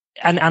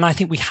 and I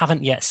think we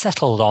haven't yet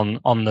settled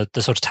on the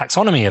sort of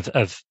taxonomy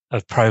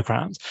of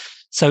programs.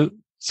 So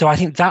I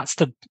think that's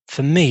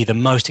for me, the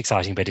most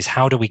exciting bit is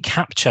how do we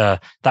capture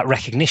that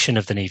recognition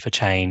of the need for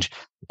change,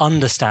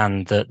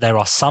 understand that there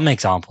are some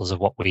examples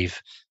of what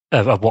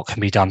can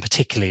be done,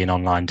 particularly in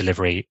online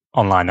delivery,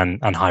 online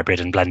and hybrid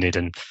and blended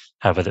and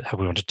however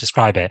we want to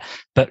describe it,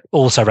 but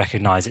also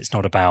recognize it's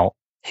not about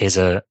here's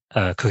a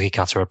cookie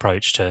cutter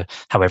approach to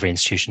how every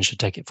institution should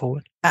take it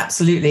forward.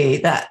 Absolutely.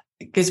 That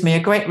gives me a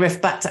great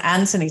riff back to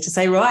Anthony to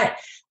say, right,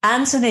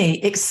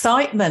 Anthony,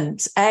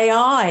 excitement,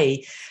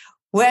 AI.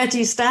 Where do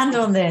you stand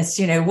on this?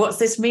 What's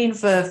this mean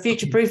for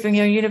future-proofing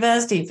your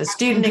university, for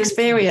student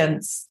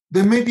experience?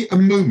 There may be a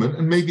moment,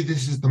 and maybe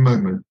this is the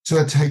moment,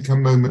 to take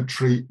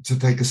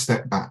a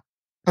step back.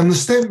 And the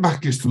step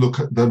back is to look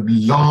at the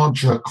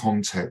larger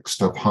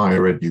context of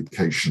higher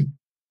education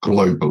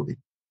globally.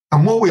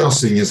 And what we are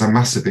seeing is a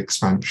massive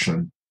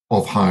expansion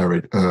of higher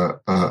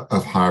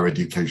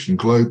education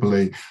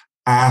globally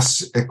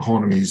as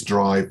economies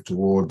drive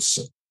towards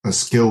a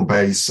skill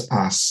base,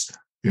 as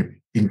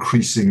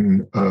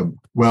increasing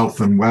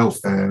wealth and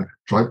welfare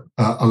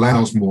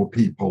allows more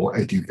people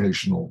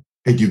educational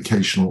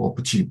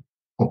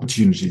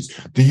opportunities.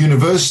 The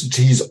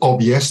universities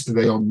of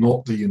yesterday are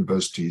not the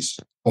universities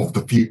of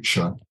the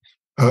future,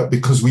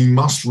 because we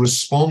must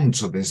respond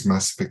to this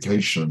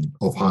massification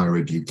of higher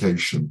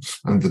education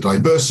and the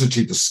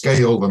diversity, the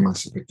scale, the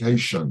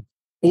massification.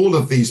 All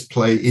of these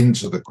play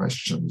into the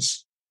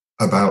questions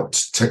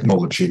about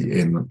technology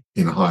in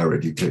higher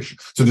education.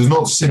 So it is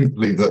not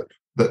simply that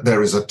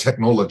there is a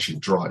technology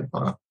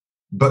driver,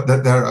 but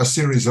that there are a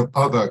series of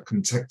other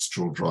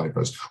contextual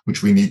drivers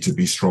which we need to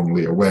be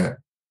strongly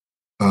aware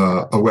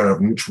of,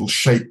 and which will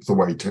shape the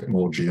way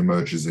technology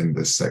emerges in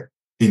this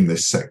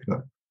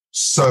sector.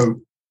 So,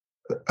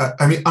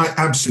 I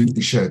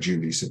absolutely share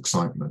Julie's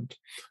excitement,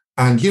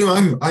 and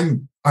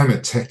I'm a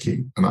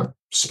techie, and I've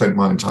spent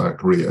my entire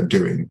career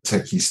doing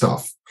techie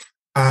stuff,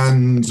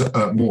 and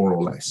more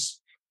or less,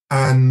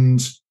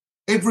 and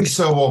every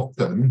so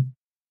often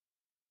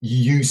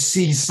you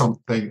see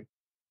something,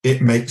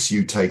 it makes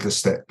you take a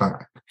step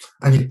back.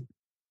 And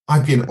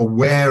I've been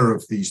aware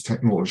of these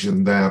technologies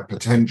and their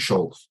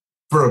potential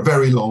for a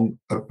very long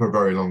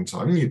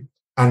time.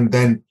 And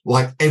then,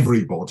 like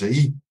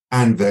everybody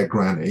and their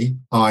granny,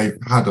 I've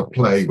had a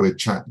play with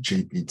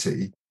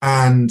ChatGPT,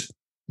 and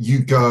you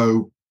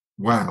go,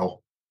 wow,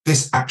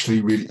 this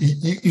actually really,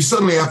 you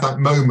suddenly have that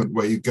moment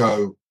where you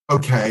go,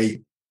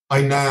 okay, I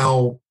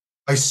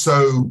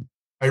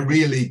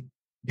really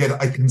get it.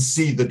 I can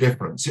see the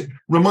difference. It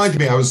reminded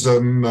me, I was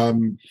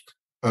in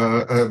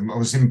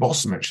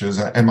Boston, actually, I was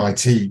at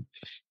MIT,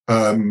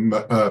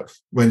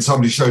 when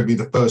somebody showed me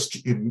the first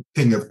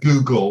thing of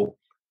Google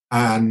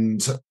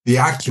and the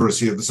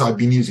accuracy of this. I'd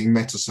been using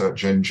meta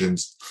search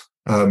engines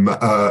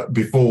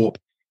before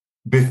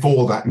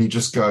that, and you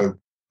just go,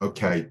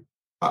 okay,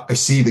 I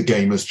see the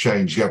game has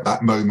changed. You have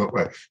that moment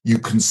where you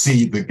can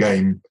see the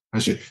game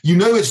has changed. You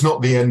know it's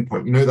not the end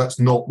point. You know that's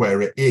not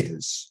where it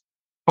is,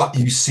 but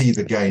you see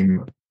the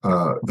game,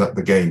 that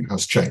the game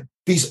has changed.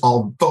 These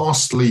are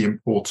vastly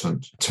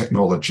important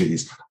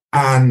technologies,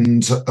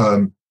 and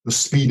the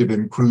speed of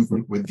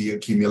improvement with the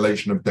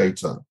accumulation of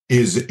data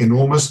is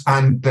enormous,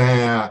 and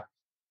their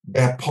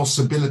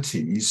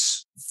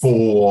possibilities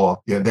for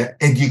their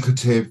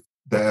educative,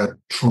 their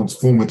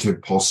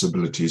transformative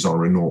possibilities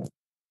are enormous.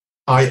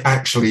 I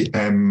actually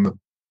am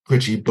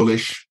pretty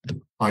bullish.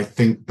 I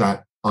think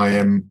that I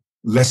am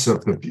less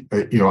of the,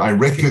 I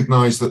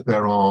recognize that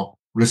there are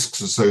risks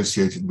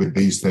associated with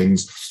these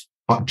things,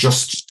 but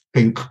just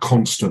think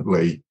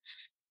constantly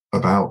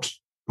about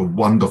the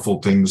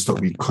wonderful things that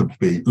we could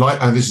be.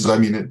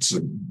 It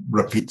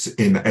repeats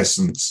in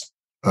essence,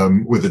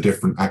 with a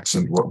different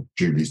accent, what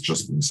Julie's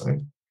just been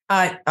saying.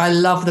 I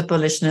love the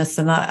bullishness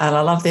and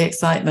I love the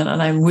excitement,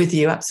 and I'm with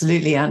you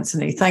absolutely,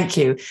 Anthony. Thank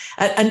you.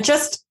 And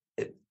just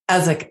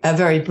as a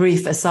very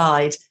brief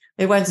aside,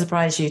 it won't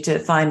surprise you to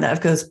find that,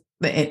 of course,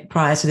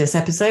 prior to this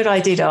episode,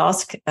 I did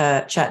ask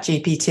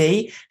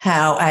ChatGPT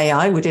how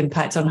AI would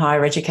impact on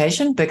higher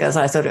education, because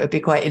I thought it would be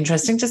quite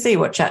interesting to see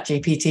what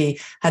ChatGPT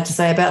had to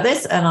say about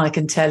this. And I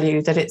can tell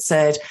you that it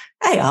said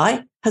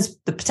AI has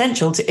the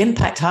potential to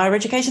impact higher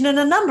education in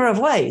a number of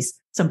ways.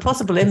 Some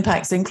possible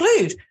impacts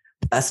include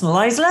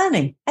personalized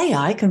learning.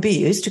 AI can be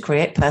used to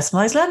create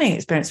personalized learning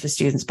experience for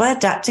students by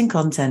adapting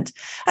content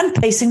and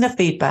pacing the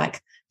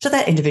feedback to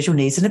their individual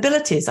needs and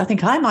abilities. I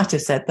think I might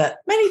have said that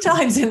many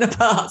times in the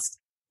past.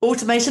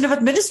 Automation of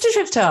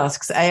administrative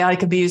tasks. AI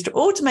can be used to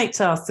automate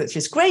tasks such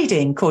as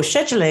grading, course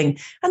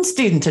scheduling, and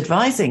student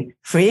advising,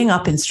 freeing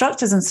up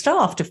instructors and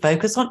staff to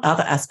focus on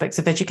other aspects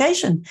of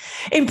education.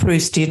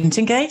 Improve student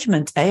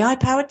engagement.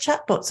 AI-powered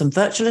chatbots and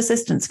virtual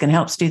assistants can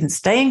help students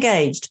stay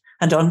engaged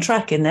and on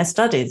track in their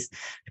studies,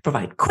 to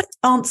provide quick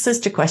answers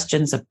to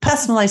questions and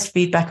personalized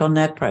feedback on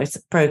their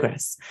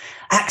progress.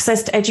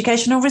 Access to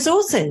educational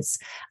resources,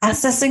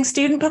 assessing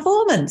student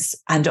performance,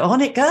 and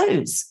on it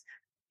goes.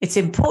 It's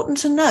important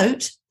to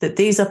note that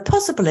these are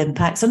possible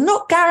impacts and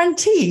not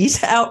guaranteed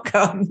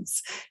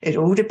outcomes. It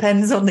all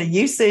depends on the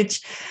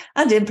usage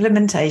and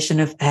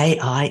implementation of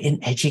AI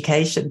in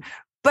education.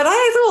 But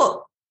I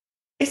thought,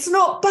 it's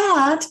not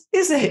bad,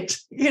 is it?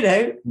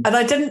 And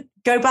I didn't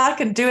go back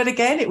and do it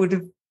again. It would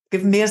have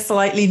given me a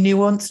slightly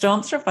nuanced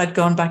answer if I'd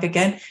gone back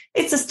again.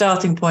 It's a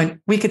starting point.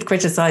 We could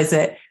criticize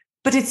it,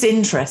 but it's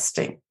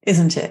interesting,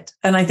 isn't it?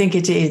 And I think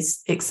it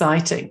is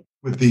exciting.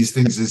 With these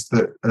things is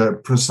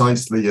that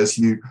precisely as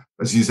you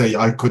say,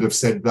 I could have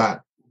said that.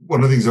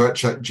 One of the things about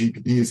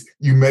ChatGPT is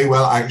you may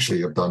well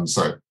actually have done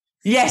so.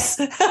 Yes.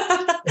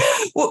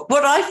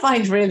 What I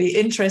find really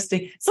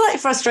interesting, slightly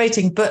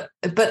frustrating, but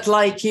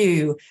like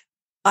you,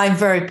 I'm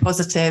very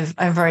positive.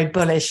 I'm very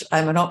bullish.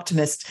 I'm an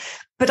optimist.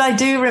 But I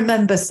do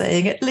remember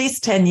saying at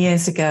least 10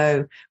 years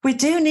ago, we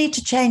do need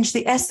to change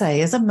the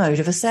essay as a mode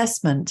of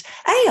assessment.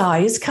 AI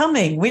is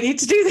coming. We need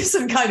to do this,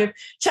 and kind of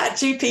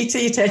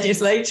ChatGPT 10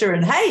 years later.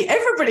 And hey,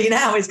 everybody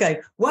now is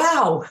going,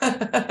 wow,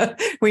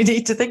 we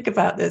need to think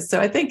about this. So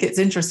I think it's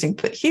interesting,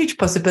 but huge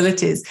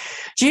possibilities.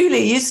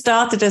 Julie, you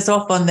started us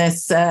off on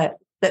this.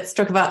 Let's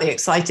talk about the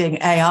exciting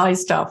AI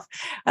stuff.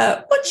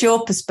 What's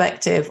your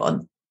perspective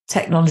on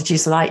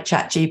technologies like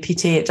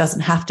ChatGPT? It doesn't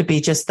have to be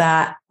just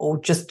that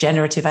or just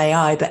generative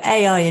AI, but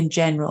AI in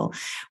general.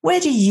 Where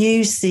do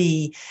you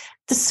see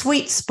the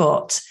sweet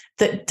spot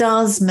that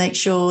does make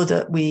sure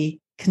that we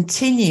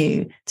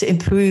continue to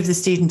improve the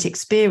student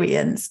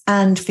experience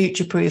and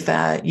future-proof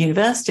our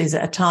universities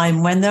at a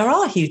time when there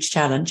are huge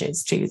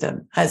challenges to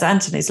them? As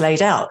Anthony's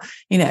laid out,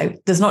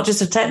 there's not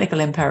just a technical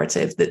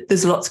imperative, that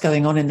there's lots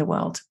going on in the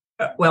world.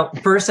 Well,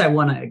 first, I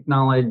want to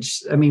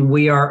acknowledge,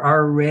 we are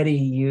already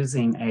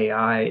using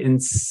AI in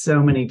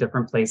so many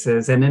different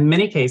places. And in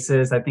many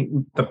cases, I think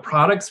the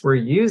products we're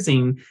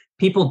using,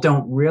 people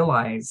don't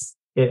realize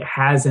it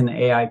has an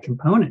AI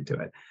component to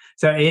it.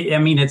 So,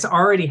 it's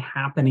already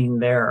happening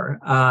there.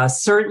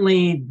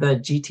 Certainly, the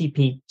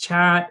GTP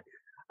chat,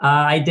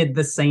 I did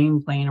the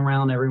same playing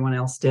around everyone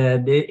else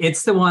did.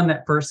 It's the one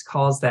that first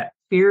caused that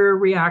fear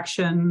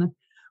reaction.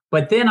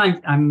 But then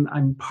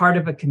I'm part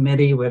of a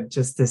committee with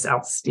just this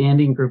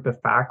outstanding group of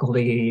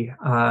faculty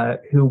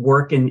who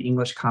work in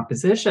English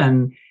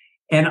composition.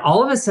 And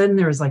all of a sudden,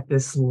 there was like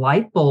this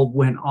light bulb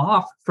went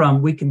off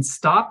from, we can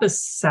stop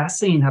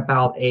assessing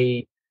about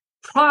a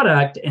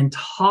product and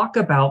talk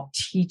about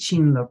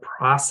teaching the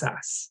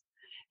process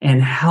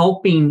and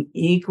helping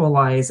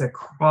equalize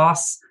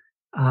across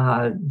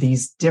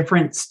these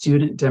different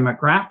student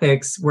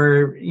demographics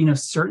where,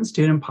 certain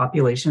student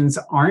populations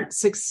aren't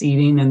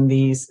succeeding in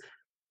these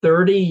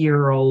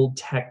 30-year-old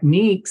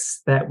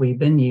techniques that we've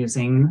been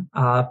using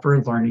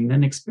for learning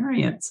and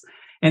experience.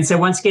 And so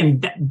once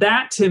again,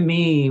 that to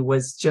me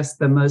was just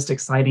the most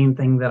exciting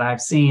thing that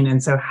I've seen.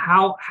 And so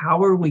how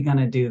are we going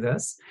to do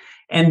this?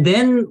 And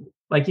then,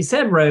 like you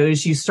said,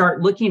 Rose, you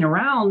start looking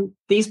around,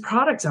 these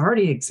products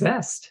already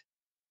exist.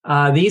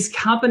 These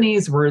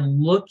companies were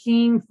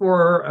looking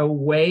for a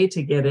way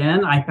to get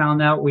in. I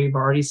found out we've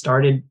already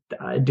started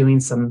doing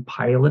some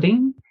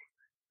piloting.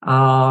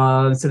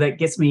 So that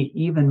gets me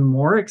even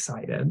more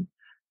excited.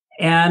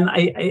 And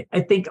I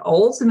think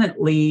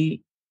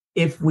ultimately,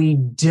 if we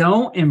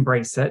don't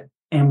embrace it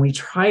and we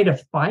try to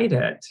fight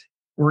it,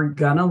 we're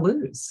gonna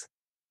lose.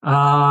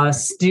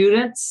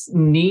 Students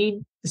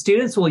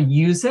will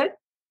use it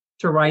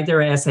to write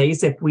their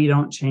essays if we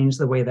don't change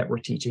the way that we're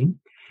teaching.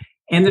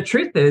 And the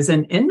truth is,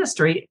 in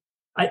industry,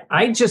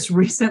 I just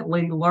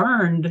recently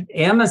learned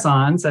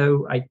Amazon,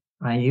 so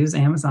I use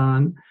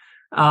Amazon.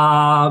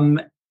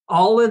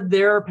 All of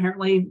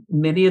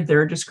many of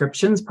their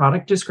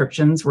product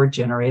descriptions were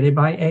generated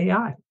by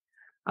AI.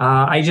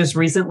 I just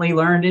recently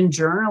learned in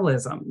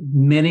journalism,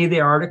 many of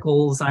the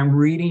articles I'm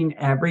reading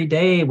every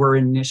day were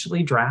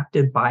initially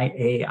drafted by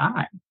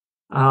AI.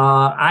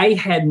 I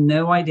had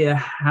no idea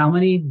how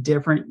many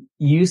different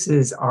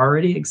uses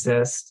already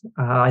exist.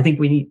 I think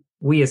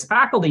we as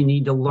faculty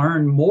need to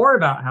learn more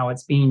about how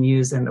it's being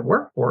used in the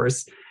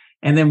workforce.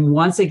 And then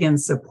once again,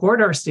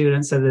 support our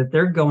students so that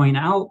they're going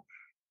out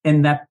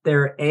and that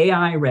they're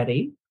AI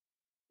ready.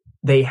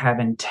 They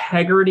have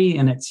integrity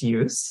in its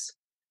use.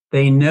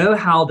 They know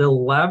how to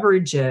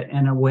leverage it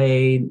in a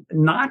way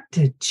not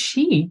to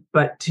cheat,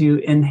 but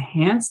to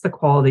enhance the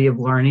quality of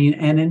learning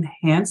and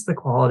enhance the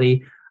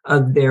quality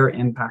of their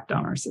impact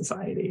on our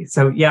society.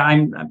 So yeah,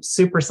 I'm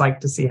super psyched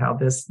to see how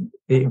this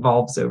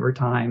evolves over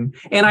time.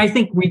 And I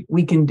think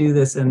we can do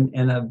this in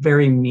a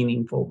very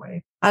meaningful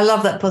way. I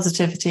love that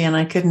positivity, and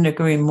I couldn't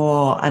agree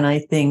more. And I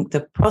think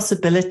the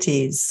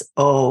possibilities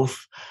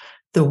of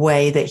the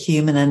way that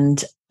human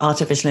and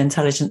artificial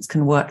intelligence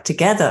can work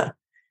together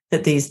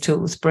that these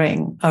tools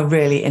bring are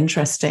really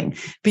interesting.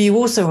 But you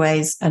also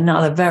raise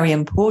another very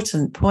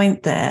important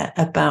point there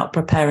about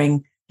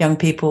preparing young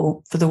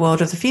people for the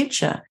world of the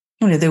future.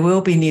 There will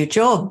be new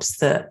jobs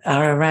that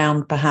are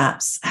around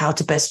perhaps how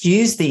to best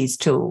use these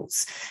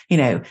tools.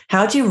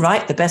 How do you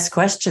write the best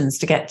questions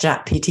to get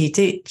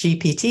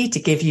GPT to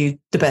give you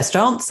the best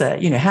answer?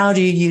 How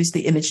do you use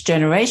the image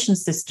generation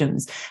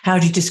systems? How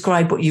do you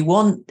describe what you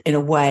want in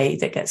a way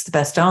that gets the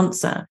best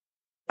answer?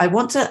 I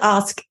want to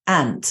ask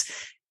Ant,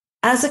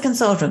 as a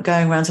consultant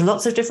going around to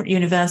lots of different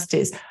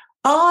universities,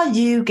 are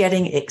you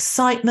getting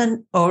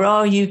excitement or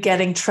are you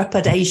getting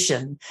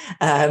trepidation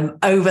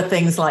over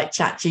things like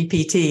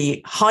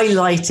ChatGPT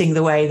highlighting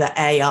the way that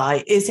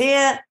AI is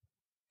here?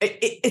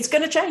 It's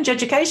going to change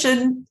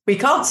education. We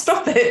can't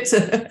stop it.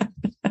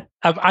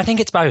 I think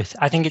it's both.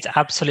 I think it's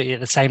absolutely at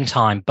the same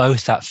time,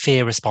 both that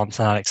fear response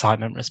and that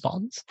excitement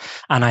response.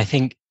 And I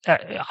think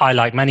I,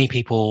 like many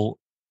people,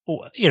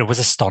 was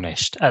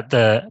astonished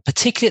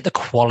particularly at the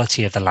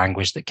quality of the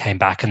language that came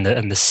back and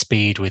the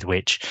speed with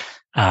which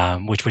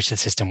the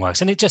system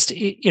works. And it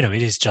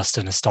is just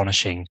an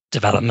astonishing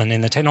development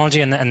in the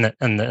technology and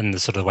the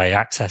sort of way you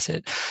access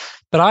it.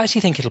 But I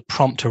actually think it'll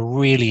prompt a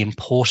really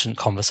important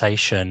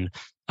conversation,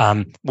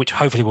 which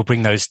hopefully will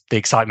bring the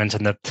excitement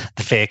and the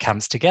fear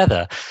camps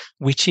together,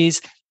 which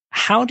is,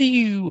 how do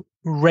you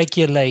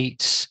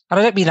regulate, and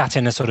I don't mean that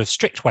in a sort of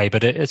strict way,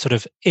 but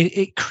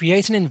it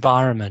creates an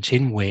environment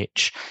in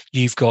which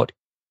you've got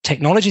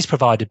technologies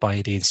provided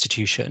by the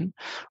institution,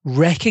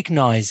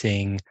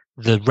 recognizing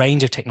the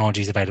range of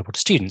technologies available to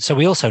students. So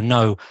we also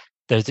know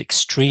there's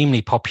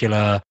extremely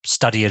popular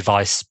study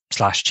advice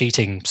 /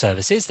 cheating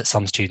services that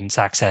some students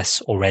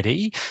access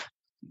already.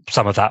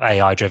 Some of that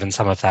AI driven,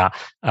 some of that,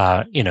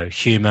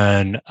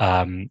 human,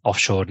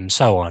 offshored, and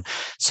so on.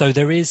 So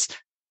there is,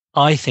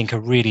 I think, a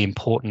really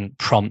important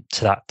prompt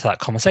to that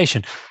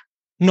conversation.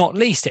 Not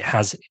least, it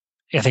has,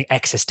 I think,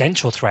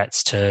 existential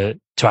threats to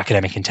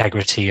academic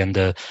integrity and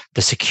the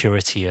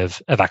security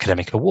of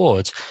academic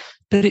awards.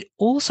 But it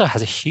also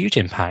has a huge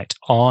impact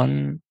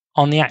on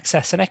the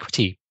access and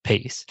equity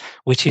piece,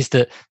 which is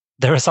that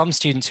there are some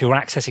students who are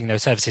accessing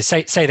those services,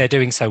 say they're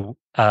doing so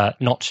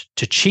not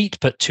to cheat,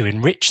 but to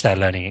enrich their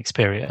learning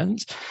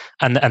experience,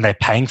 and they're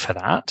paying for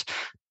that.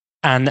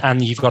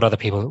 And you've got other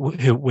people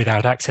who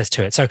without access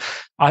to it. So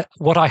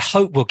what I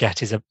hope we'll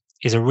get is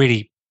a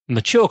really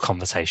mature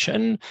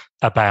conversation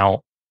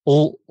about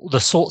all the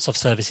sorts of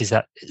services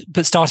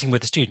but starting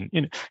with the student,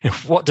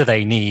 what do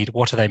they need?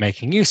 What are they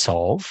making use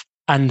of?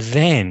 And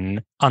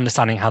then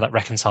understanding how that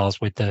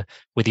reconciles with the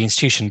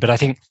institution. But I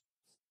think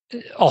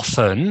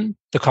often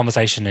the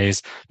conversation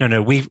is,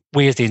 no, we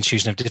as the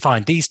institution have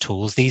defined these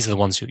tools. These are the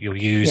ones you'll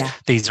use. Yeah.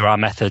 These are our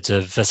methods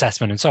of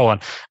assessment and so on.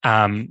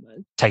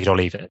 Take it or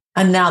leave it.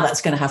 And now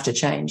that's going to have to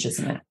change,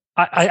 isn't it?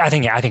 I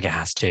think it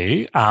has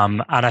to,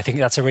 and I think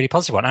that's a really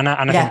positive one. And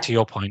I think, to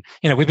your point,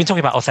 we've been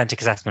talking about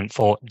authentic assessment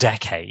for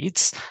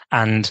decades,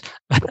 and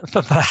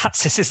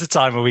perhaps this is the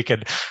time where we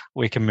can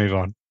move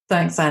on.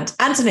 Thanks, Ant.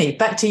 Anthony,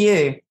 back to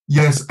you.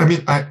 Yes,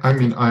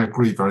 I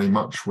agree very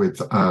much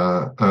with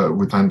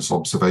Ant's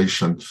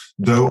observation.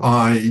 Though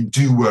I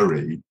do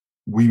worry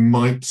we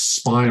might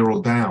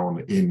spiral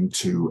down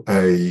into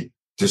a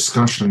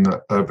discussion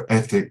of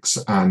ethics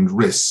and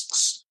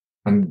risks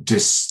and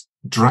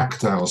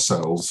distract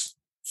ourselves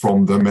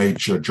from the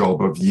major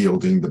job of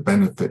yielding the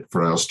benefit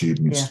for our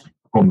students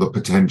from the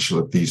potential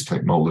of these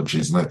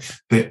technologies. And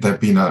there have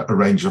been a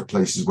range of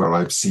places where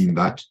I've seen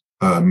that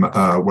happen.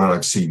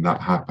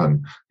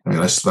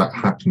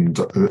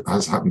 That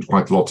has happened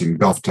quite a lot in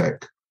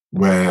GovTech,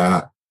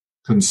 where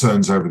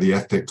concerns over the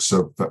ethics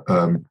of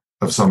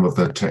some of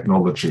the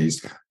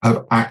technologies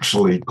have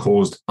actually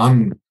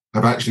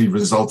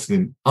resulted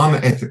in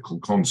unethical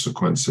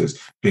consequences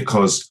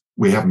because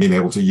we haven't been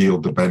able to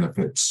yield the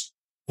benefits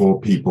for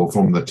people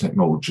from the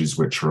technologies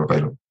which are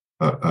available.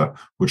 So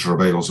we're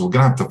going to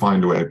have to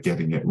find a way of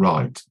getting it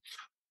right.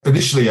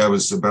 Initially, I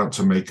was about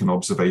to make an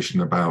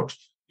observation about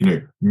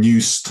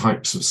new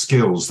types of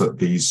skills that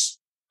these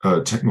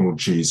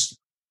technologies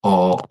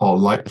are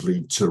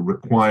likely to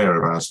require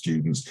of our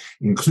students,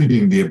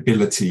 including the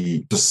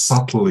ability to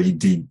subtly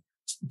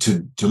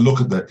to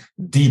look at the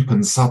deep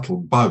and subtle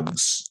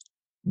bugs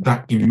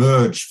that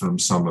emerge from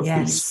some of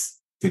these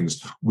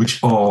things,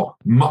 which are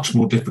much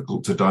more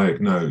difficult to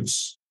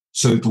diagnose.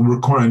 So it will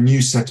require a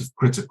new set of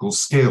critical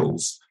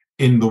skills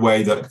in the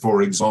way that,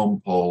 for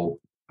example,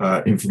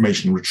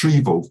 information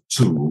retrieval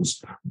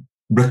tools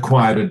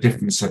required a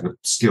different set of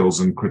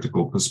skills and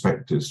critical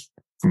perspectives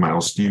from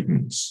our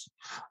students.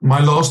 My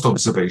last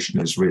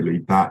observation is really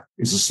that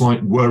is a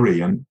slight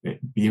worry, and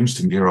it'd be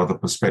interesting to hear other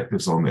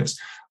perspectives on this,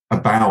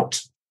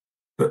 about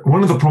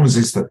one of the problems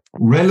is that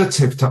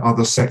relative to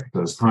other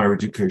sectors, higher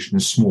education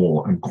is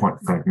small and quite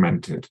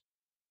fragmented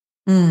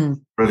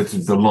relative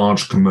to the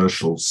large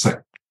commercial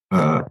sectors.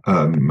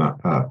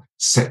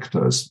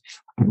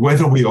 And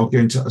whether we are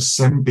going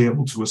to be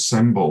able to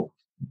assemble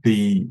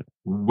the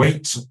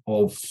weight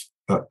of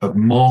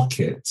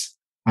market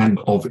and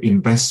of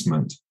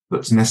investment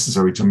that's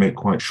necessary to make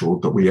quite sure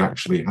that we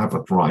actually have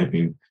a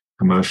thriving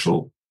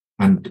commercial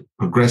and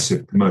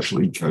progressive commercial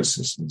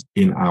ecosystems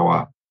in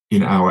our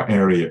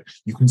area.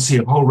 You can see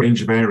a whole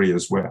range of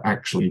areas where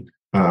actually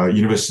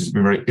universities have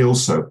been very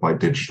ill-served by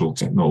digital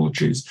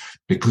technologies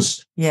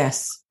because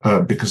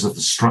of the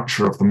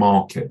structure of the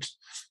market.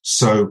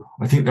 So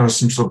I think there are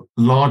some sort of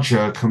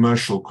larger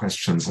commercial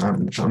questions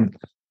which I'm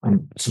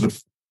sort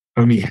of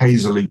only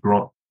hazily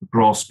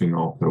grasping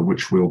after,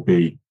 which will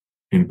be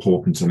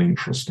important and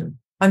interesting.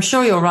 I'm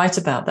sure you're right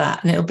about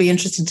that, and it'll be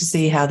interesting to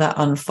see how that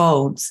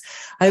unfolds.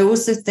 I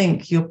also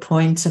think your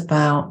point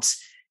about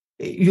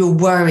your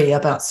worry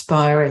about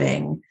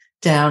spiraling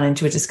down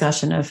into a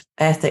discussion of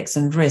ethics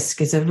and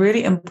risk is a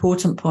really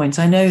important point.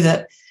 I know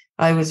that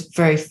I was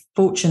very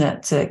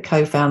fortunate to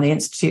co-found the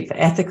Institute for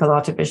Ethical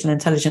Artificial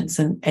Intelligence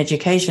and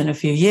Education a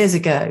few years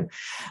ago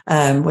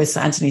with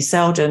Sir Anthony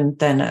Selden,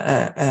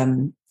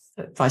 then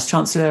Vice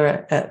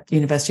Chancellor at the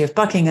University of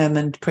Buckingham,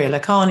 and Priya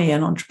Lakhani,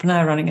 an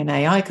entrepreneur running an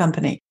AI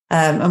company.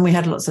 And we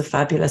had lots of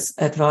fabulous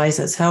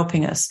advisors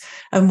helping us.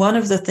 And one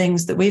of the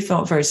things that we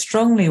felt very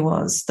strongly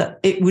was that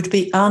it would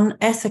be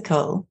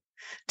unethical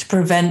to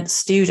prevent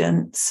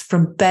students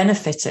from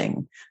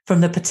benefiting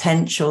from the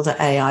potential that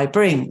AI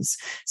brings.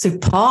 So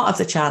part of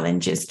the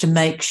challenge is to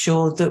make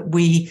sure that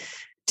we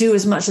do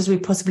as much as we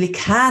possibly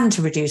can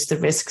to reduce the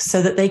risks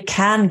so that they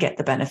can get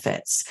the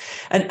benefits.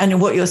 And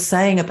what you're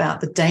saying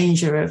about the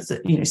danger of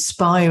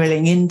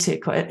spiraling into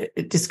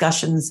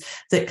discussions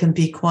that can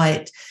be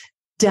quite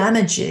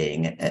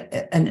damaging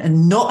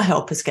and not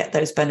help us get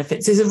those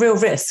benefits is a real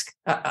risk.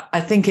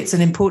 I think it's an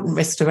important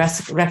risk to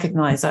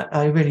recognize.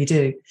 I really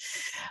do.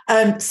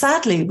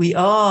 Sadly, we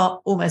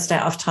are almost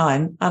out of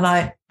time, and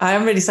I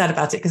am really sad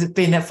about it because it's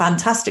been a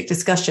fantastic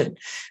discussion.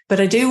 But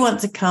I do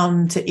want to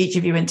come to each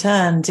of you in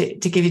turn to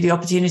give you the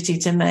opportunity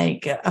to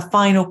make a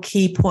final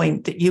key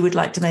point that you would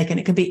like to make. And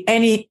it can be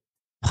any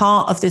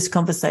part of this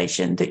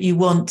conversation that you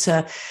want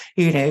to,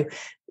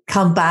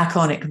 come back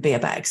on. It can be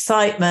about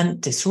excitement,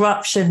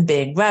 disruption,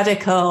 being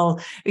radical,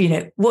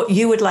 what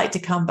you would like to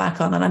come back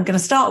on. And I'm going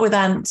to start with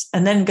Ant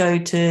and then go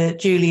to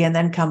Julie and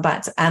then come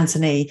back to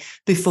Anthony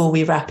before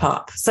we wrap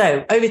up.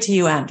 So over to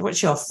you, Ant.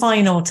 What's your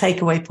final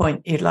takeaway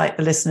point you'd like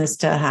the listeners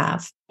to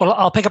have? Well,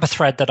 I'll pick up a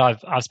thread that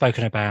I've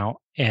spoken about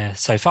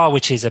so far,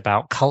 which is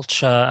about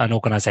culture and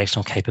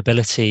organizational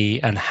capability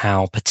and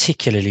how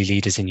particularly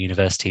leaders in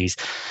universities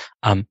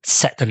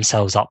set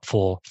themselves up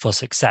for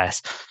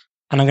success.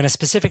 And I'm going to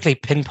specifically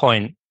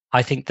pinpoint,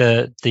 I think,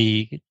 the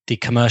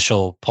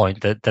commercial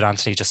point that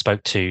Anthony just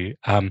spoke to,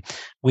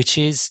 which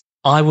is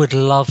I would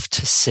love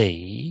to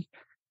see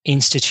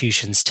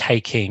institutions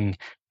taking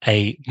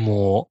a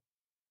more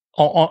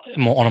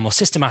on a more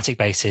systematic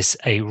basis,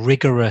 a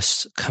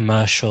rigorous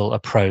commercial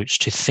approach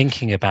to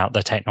thinking about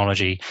the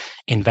technology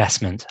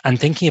investment, and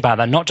thinking about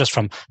that not just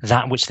from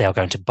that which they are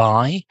going to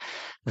buy,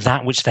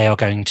 that which they are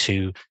going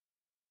to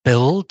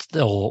build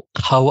or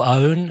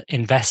co-own,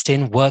 invest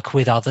in, work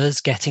with others,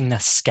 getting the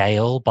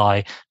scale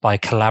by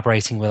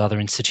collaborating with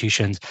other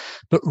institutions,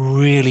 but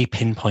really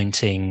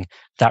pinpointing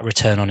that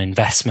return on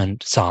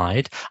investment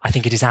side. I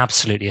think it is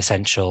absolutely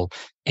essential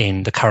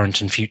in the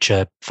current and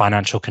future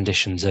financial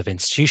conditions of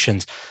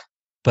institutions.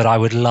 But I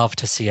would love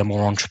to see a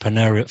more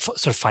entrepreneurial,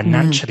 sort of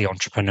financially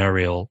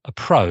entrepreneurial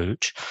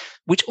approach,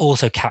 which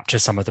also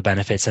captures some of the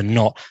benefits, and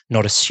not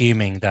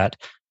assuming that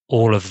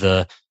all of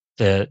the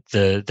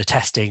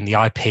testing, the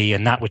IP,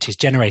 and that which is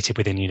generated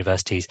within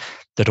universities,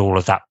 that all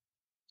of that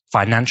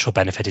financial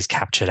benefit is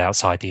captured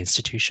outside the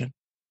institution.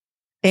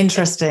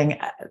 Interesting,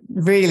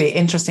 really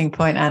interesting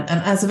point. And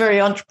as a very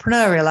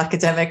entrepreneurial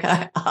academic,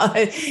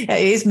 it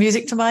is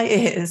music to my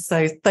ears.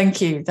 So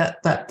thank you.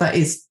 That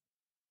is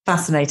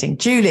fascinating.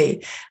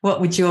 Julie, what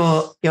would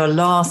your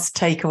last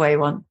takeaway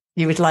one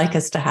you would like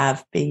us to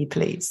have be,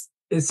 please?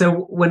 So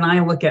when I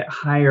look at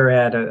higher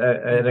ed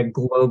at a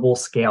global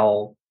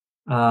scale,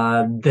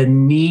 the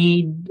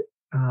need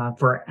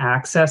for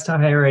access to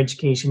higher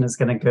education is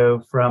going to go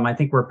from, I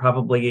think we're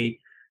probably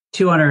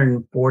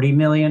 240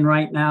 million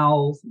right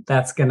now.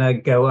 That's going to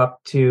go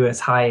up to as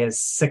high as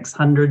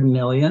 600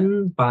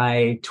 million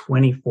by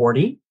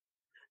 2040.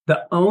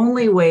 The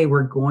only way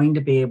we're going to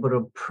be able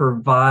to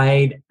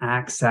provide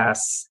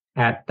access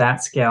at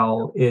that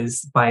scale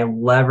is by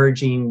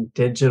leveraging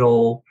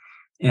digital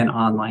and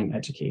online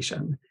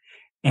education.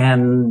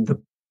 And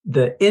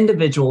the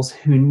individuals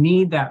who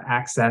need that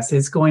access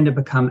is going to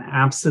become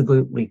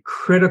absolutely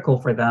critical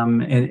for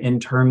them in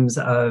terms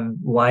of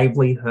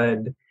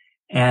livelihood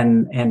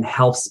and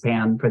health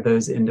span for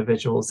those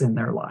individuals in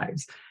their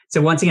lives.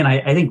 So once again,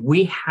 I think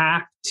we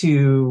have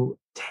to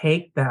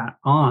take that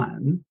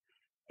on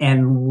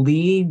and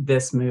lead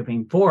this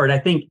moving forward. I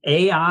think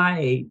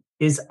AI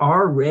is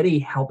already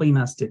helping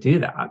us to do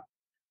that.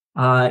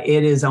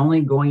 It is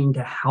only going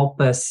to help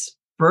us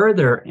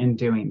further in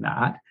doing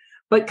that.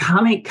 But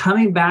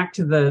coming back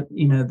to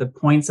the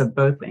points of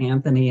both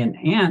Anthony and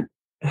Ant,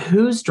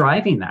 who's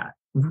driving that?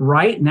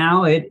 Right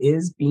now, it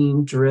is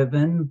being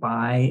driven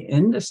by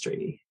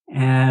industry.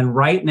 And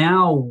right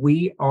now,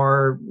 we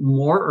are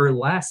more or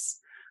less,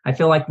 I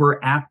feel like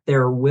we're at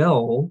their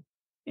will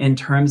in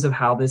terms of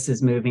how this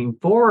is moving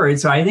forward.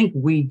 So I think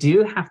we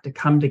do have to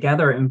come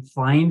together and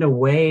find a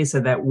way so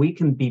that we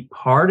can be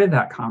part of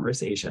that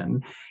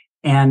conversation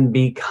and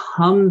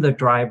become the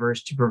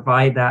drivers to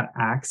provide that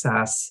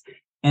access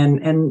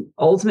and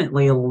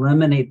ultimately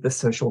eliminate the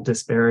social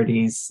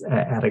disparities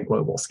at a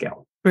global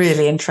scale.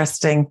 Really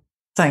interesting.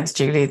 Thanks,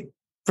 Julie.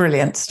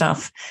 Brilliant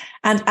stuff.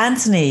 And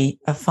Anthony,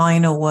 a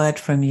final word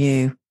from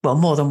you. Well,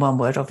 more than one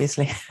word,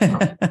 obviously.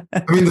 I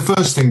mean, the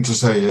first thing to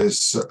say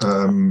is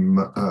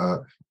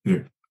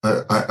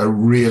I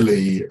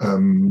really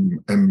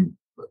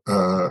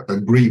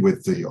agree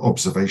with the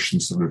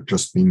observations that have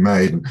just been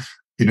made,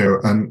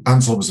 and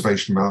Ant's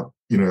observation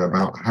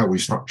about how we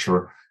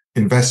structure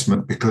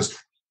investment, because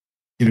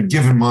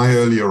given my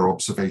earlier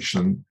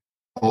observations,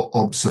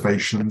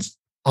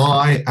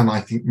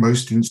 I think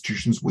most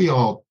institutions, we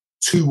are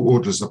 2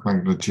 orders of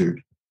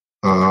magnitude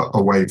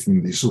away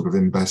from these sort of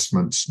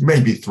investments,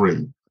 maybe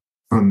 3,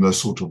 from the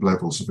sort of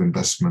levels of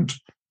investment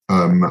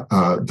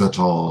that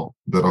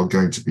are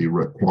going to be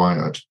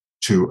required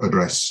to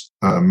address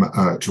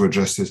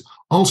this.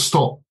 I'll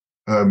stop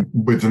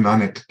with an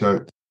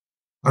anecdote.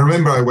 I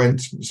remember I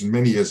went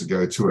many years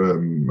ago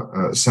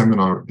to a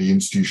seminar at the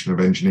Institution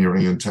of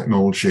Engineering and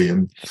Technology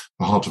in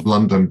the heart of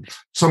London.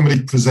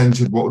 Somebody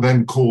presented what were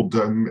then called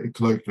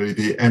colloquially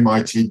the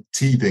MIT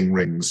teething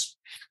rings.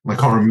 I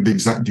can't remember the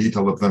exact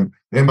detail of them.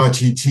 The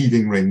MIT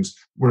teething rings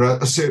were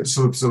a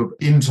sort of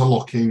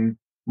interlocking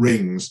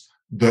rings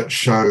that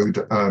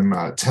showed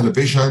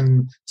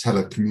television,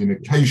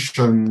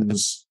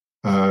 telecommunications,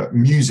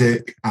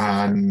 music,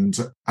 and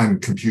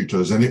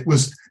computers, and it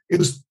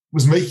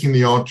was making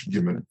the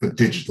argument for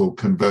digital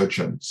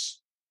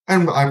convergence.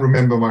 And I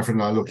remember my friend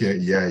and I looking at,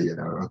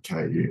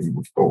 okay,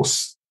 of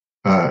course,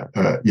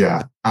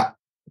 yeah. And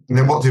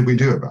then what did we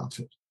do about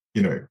it?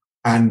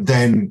 And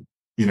then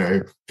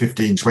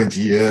 15, 20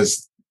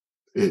 years,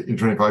 in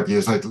 25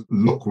 years, I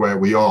look where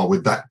we are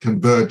with that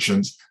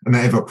convergence, an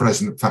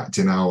ever-present fact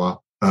in our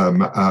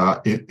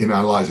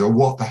lives. Or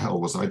what the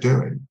hell was I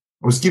doing?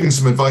 I was giving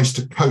some advice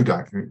to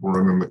Kodak. I will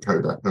remember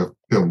Kodak, the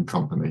film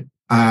company,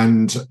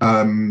 and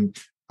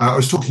I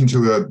was talking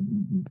to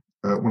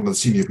one of the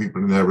senior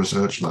people in their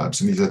research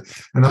labs, and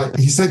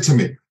he said to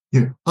me,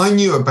 I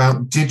knew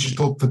about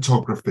digital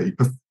photography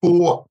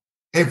before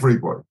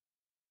everybody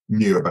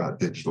knew about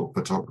digital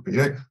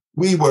photography.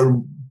 We were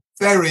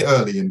very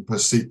early in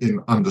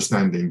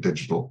understanding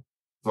digital.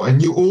 So I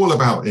knew all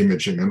about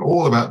imaging and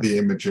all about the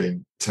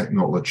imaging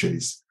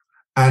technologies.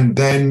 And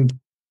then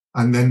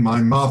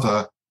my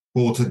mother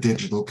bought a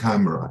digital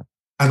camera.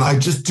 And I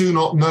just do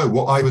not know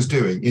what I was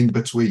doing in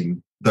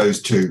between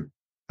those two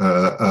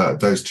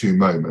those two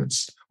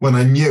moments when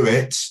I knew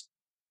it,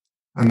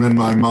 and then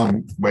my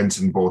mum went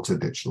and bought a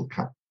digital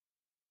camera.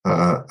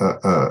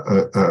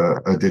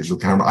 A digital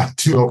camera. I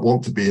do not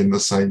want to be in the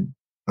same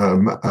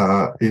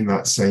in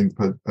that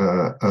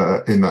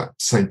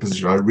same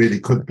position. I really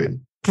could be.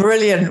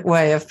 Brilliant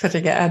way of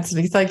putting it,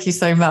 Anthony. Thank you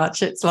so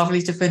much. It's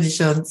lovely to finish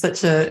on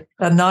such a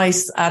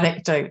nice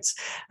anecdote.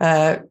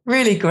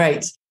 Really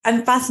great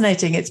and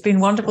fascinating. It's been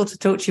wonderful to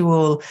talk to you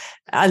all.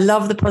 I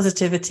love the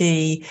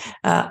positivity.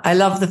 I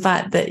love the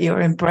fact that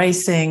you're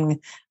embracing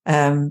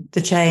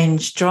the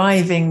change,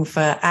 driving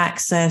for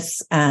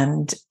access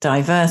and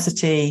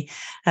diversity,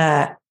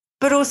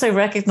 but also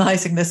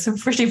recognizing there's some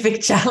pretty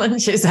big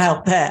challenges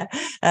out there,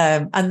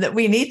 and that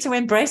we need to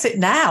embrace it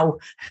now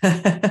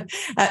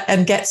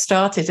and get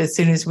started as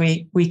soon as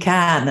we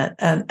can.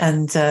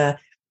 And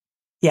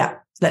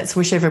let's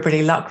wish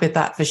everybody luck with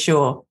that for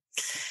sure.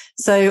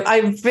 So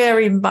I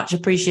very much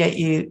appreciate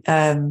you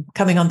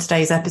coming on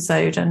today's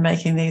episode and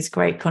making these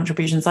great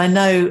contributions. I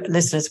know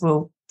listeners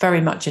will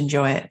very much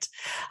enjoy it.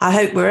 I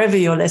hope wherever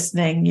you're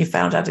listening, you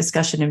found our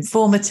discussion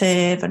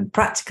informative and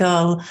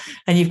practical,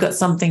 and you've got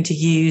something to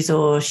use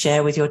or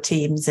share with your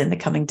teams in the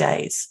coming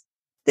days.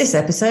 This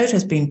episode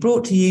has been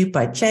brought to you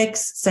by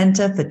CHEG's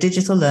Centre for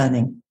Digital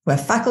Learning, where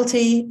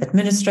faculty,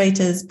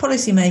 administrators,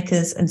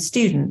 policymakers, and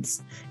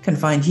students can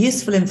find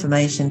useful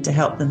information to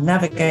help them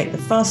navigate the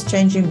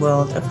fast-changing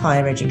world of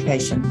higher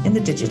education in the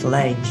digital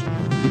age.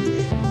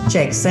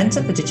 CHEG's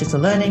Centre for Digital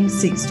Learning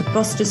seeks to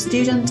foster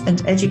student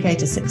and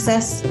educator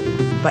success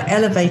by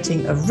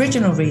elevating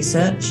original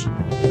research,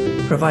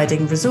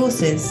 providing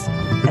resources,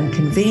 and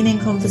convening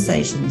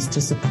conversations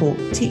to support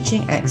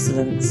teaching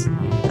excellence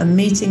and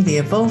meeting the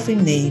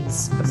evolving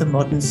needs of the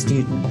modern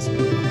student.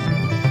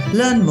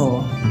 Learn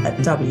more at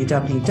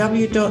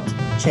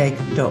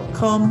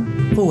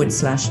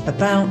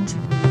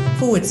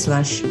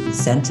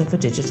www.chegg.com/about/Centre for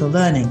Digital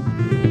Learning.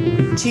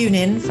 Tune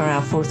in for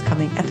our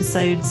forthcoming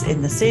episodes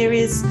in the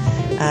series,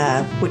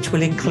 which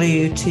will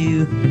include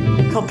 2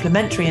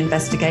 complementary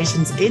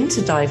investigations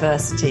into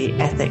diversity,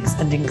 ethics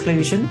and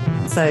inclusion.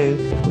 So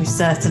we've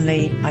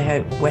certainly, I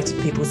hope, whetted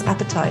people's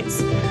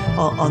appetites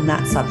on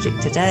that subject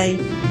today.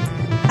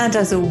 And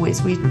as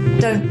always, we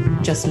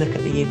don't just look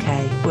at the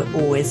UK, we're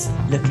always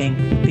looking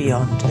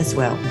beyond as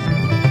well.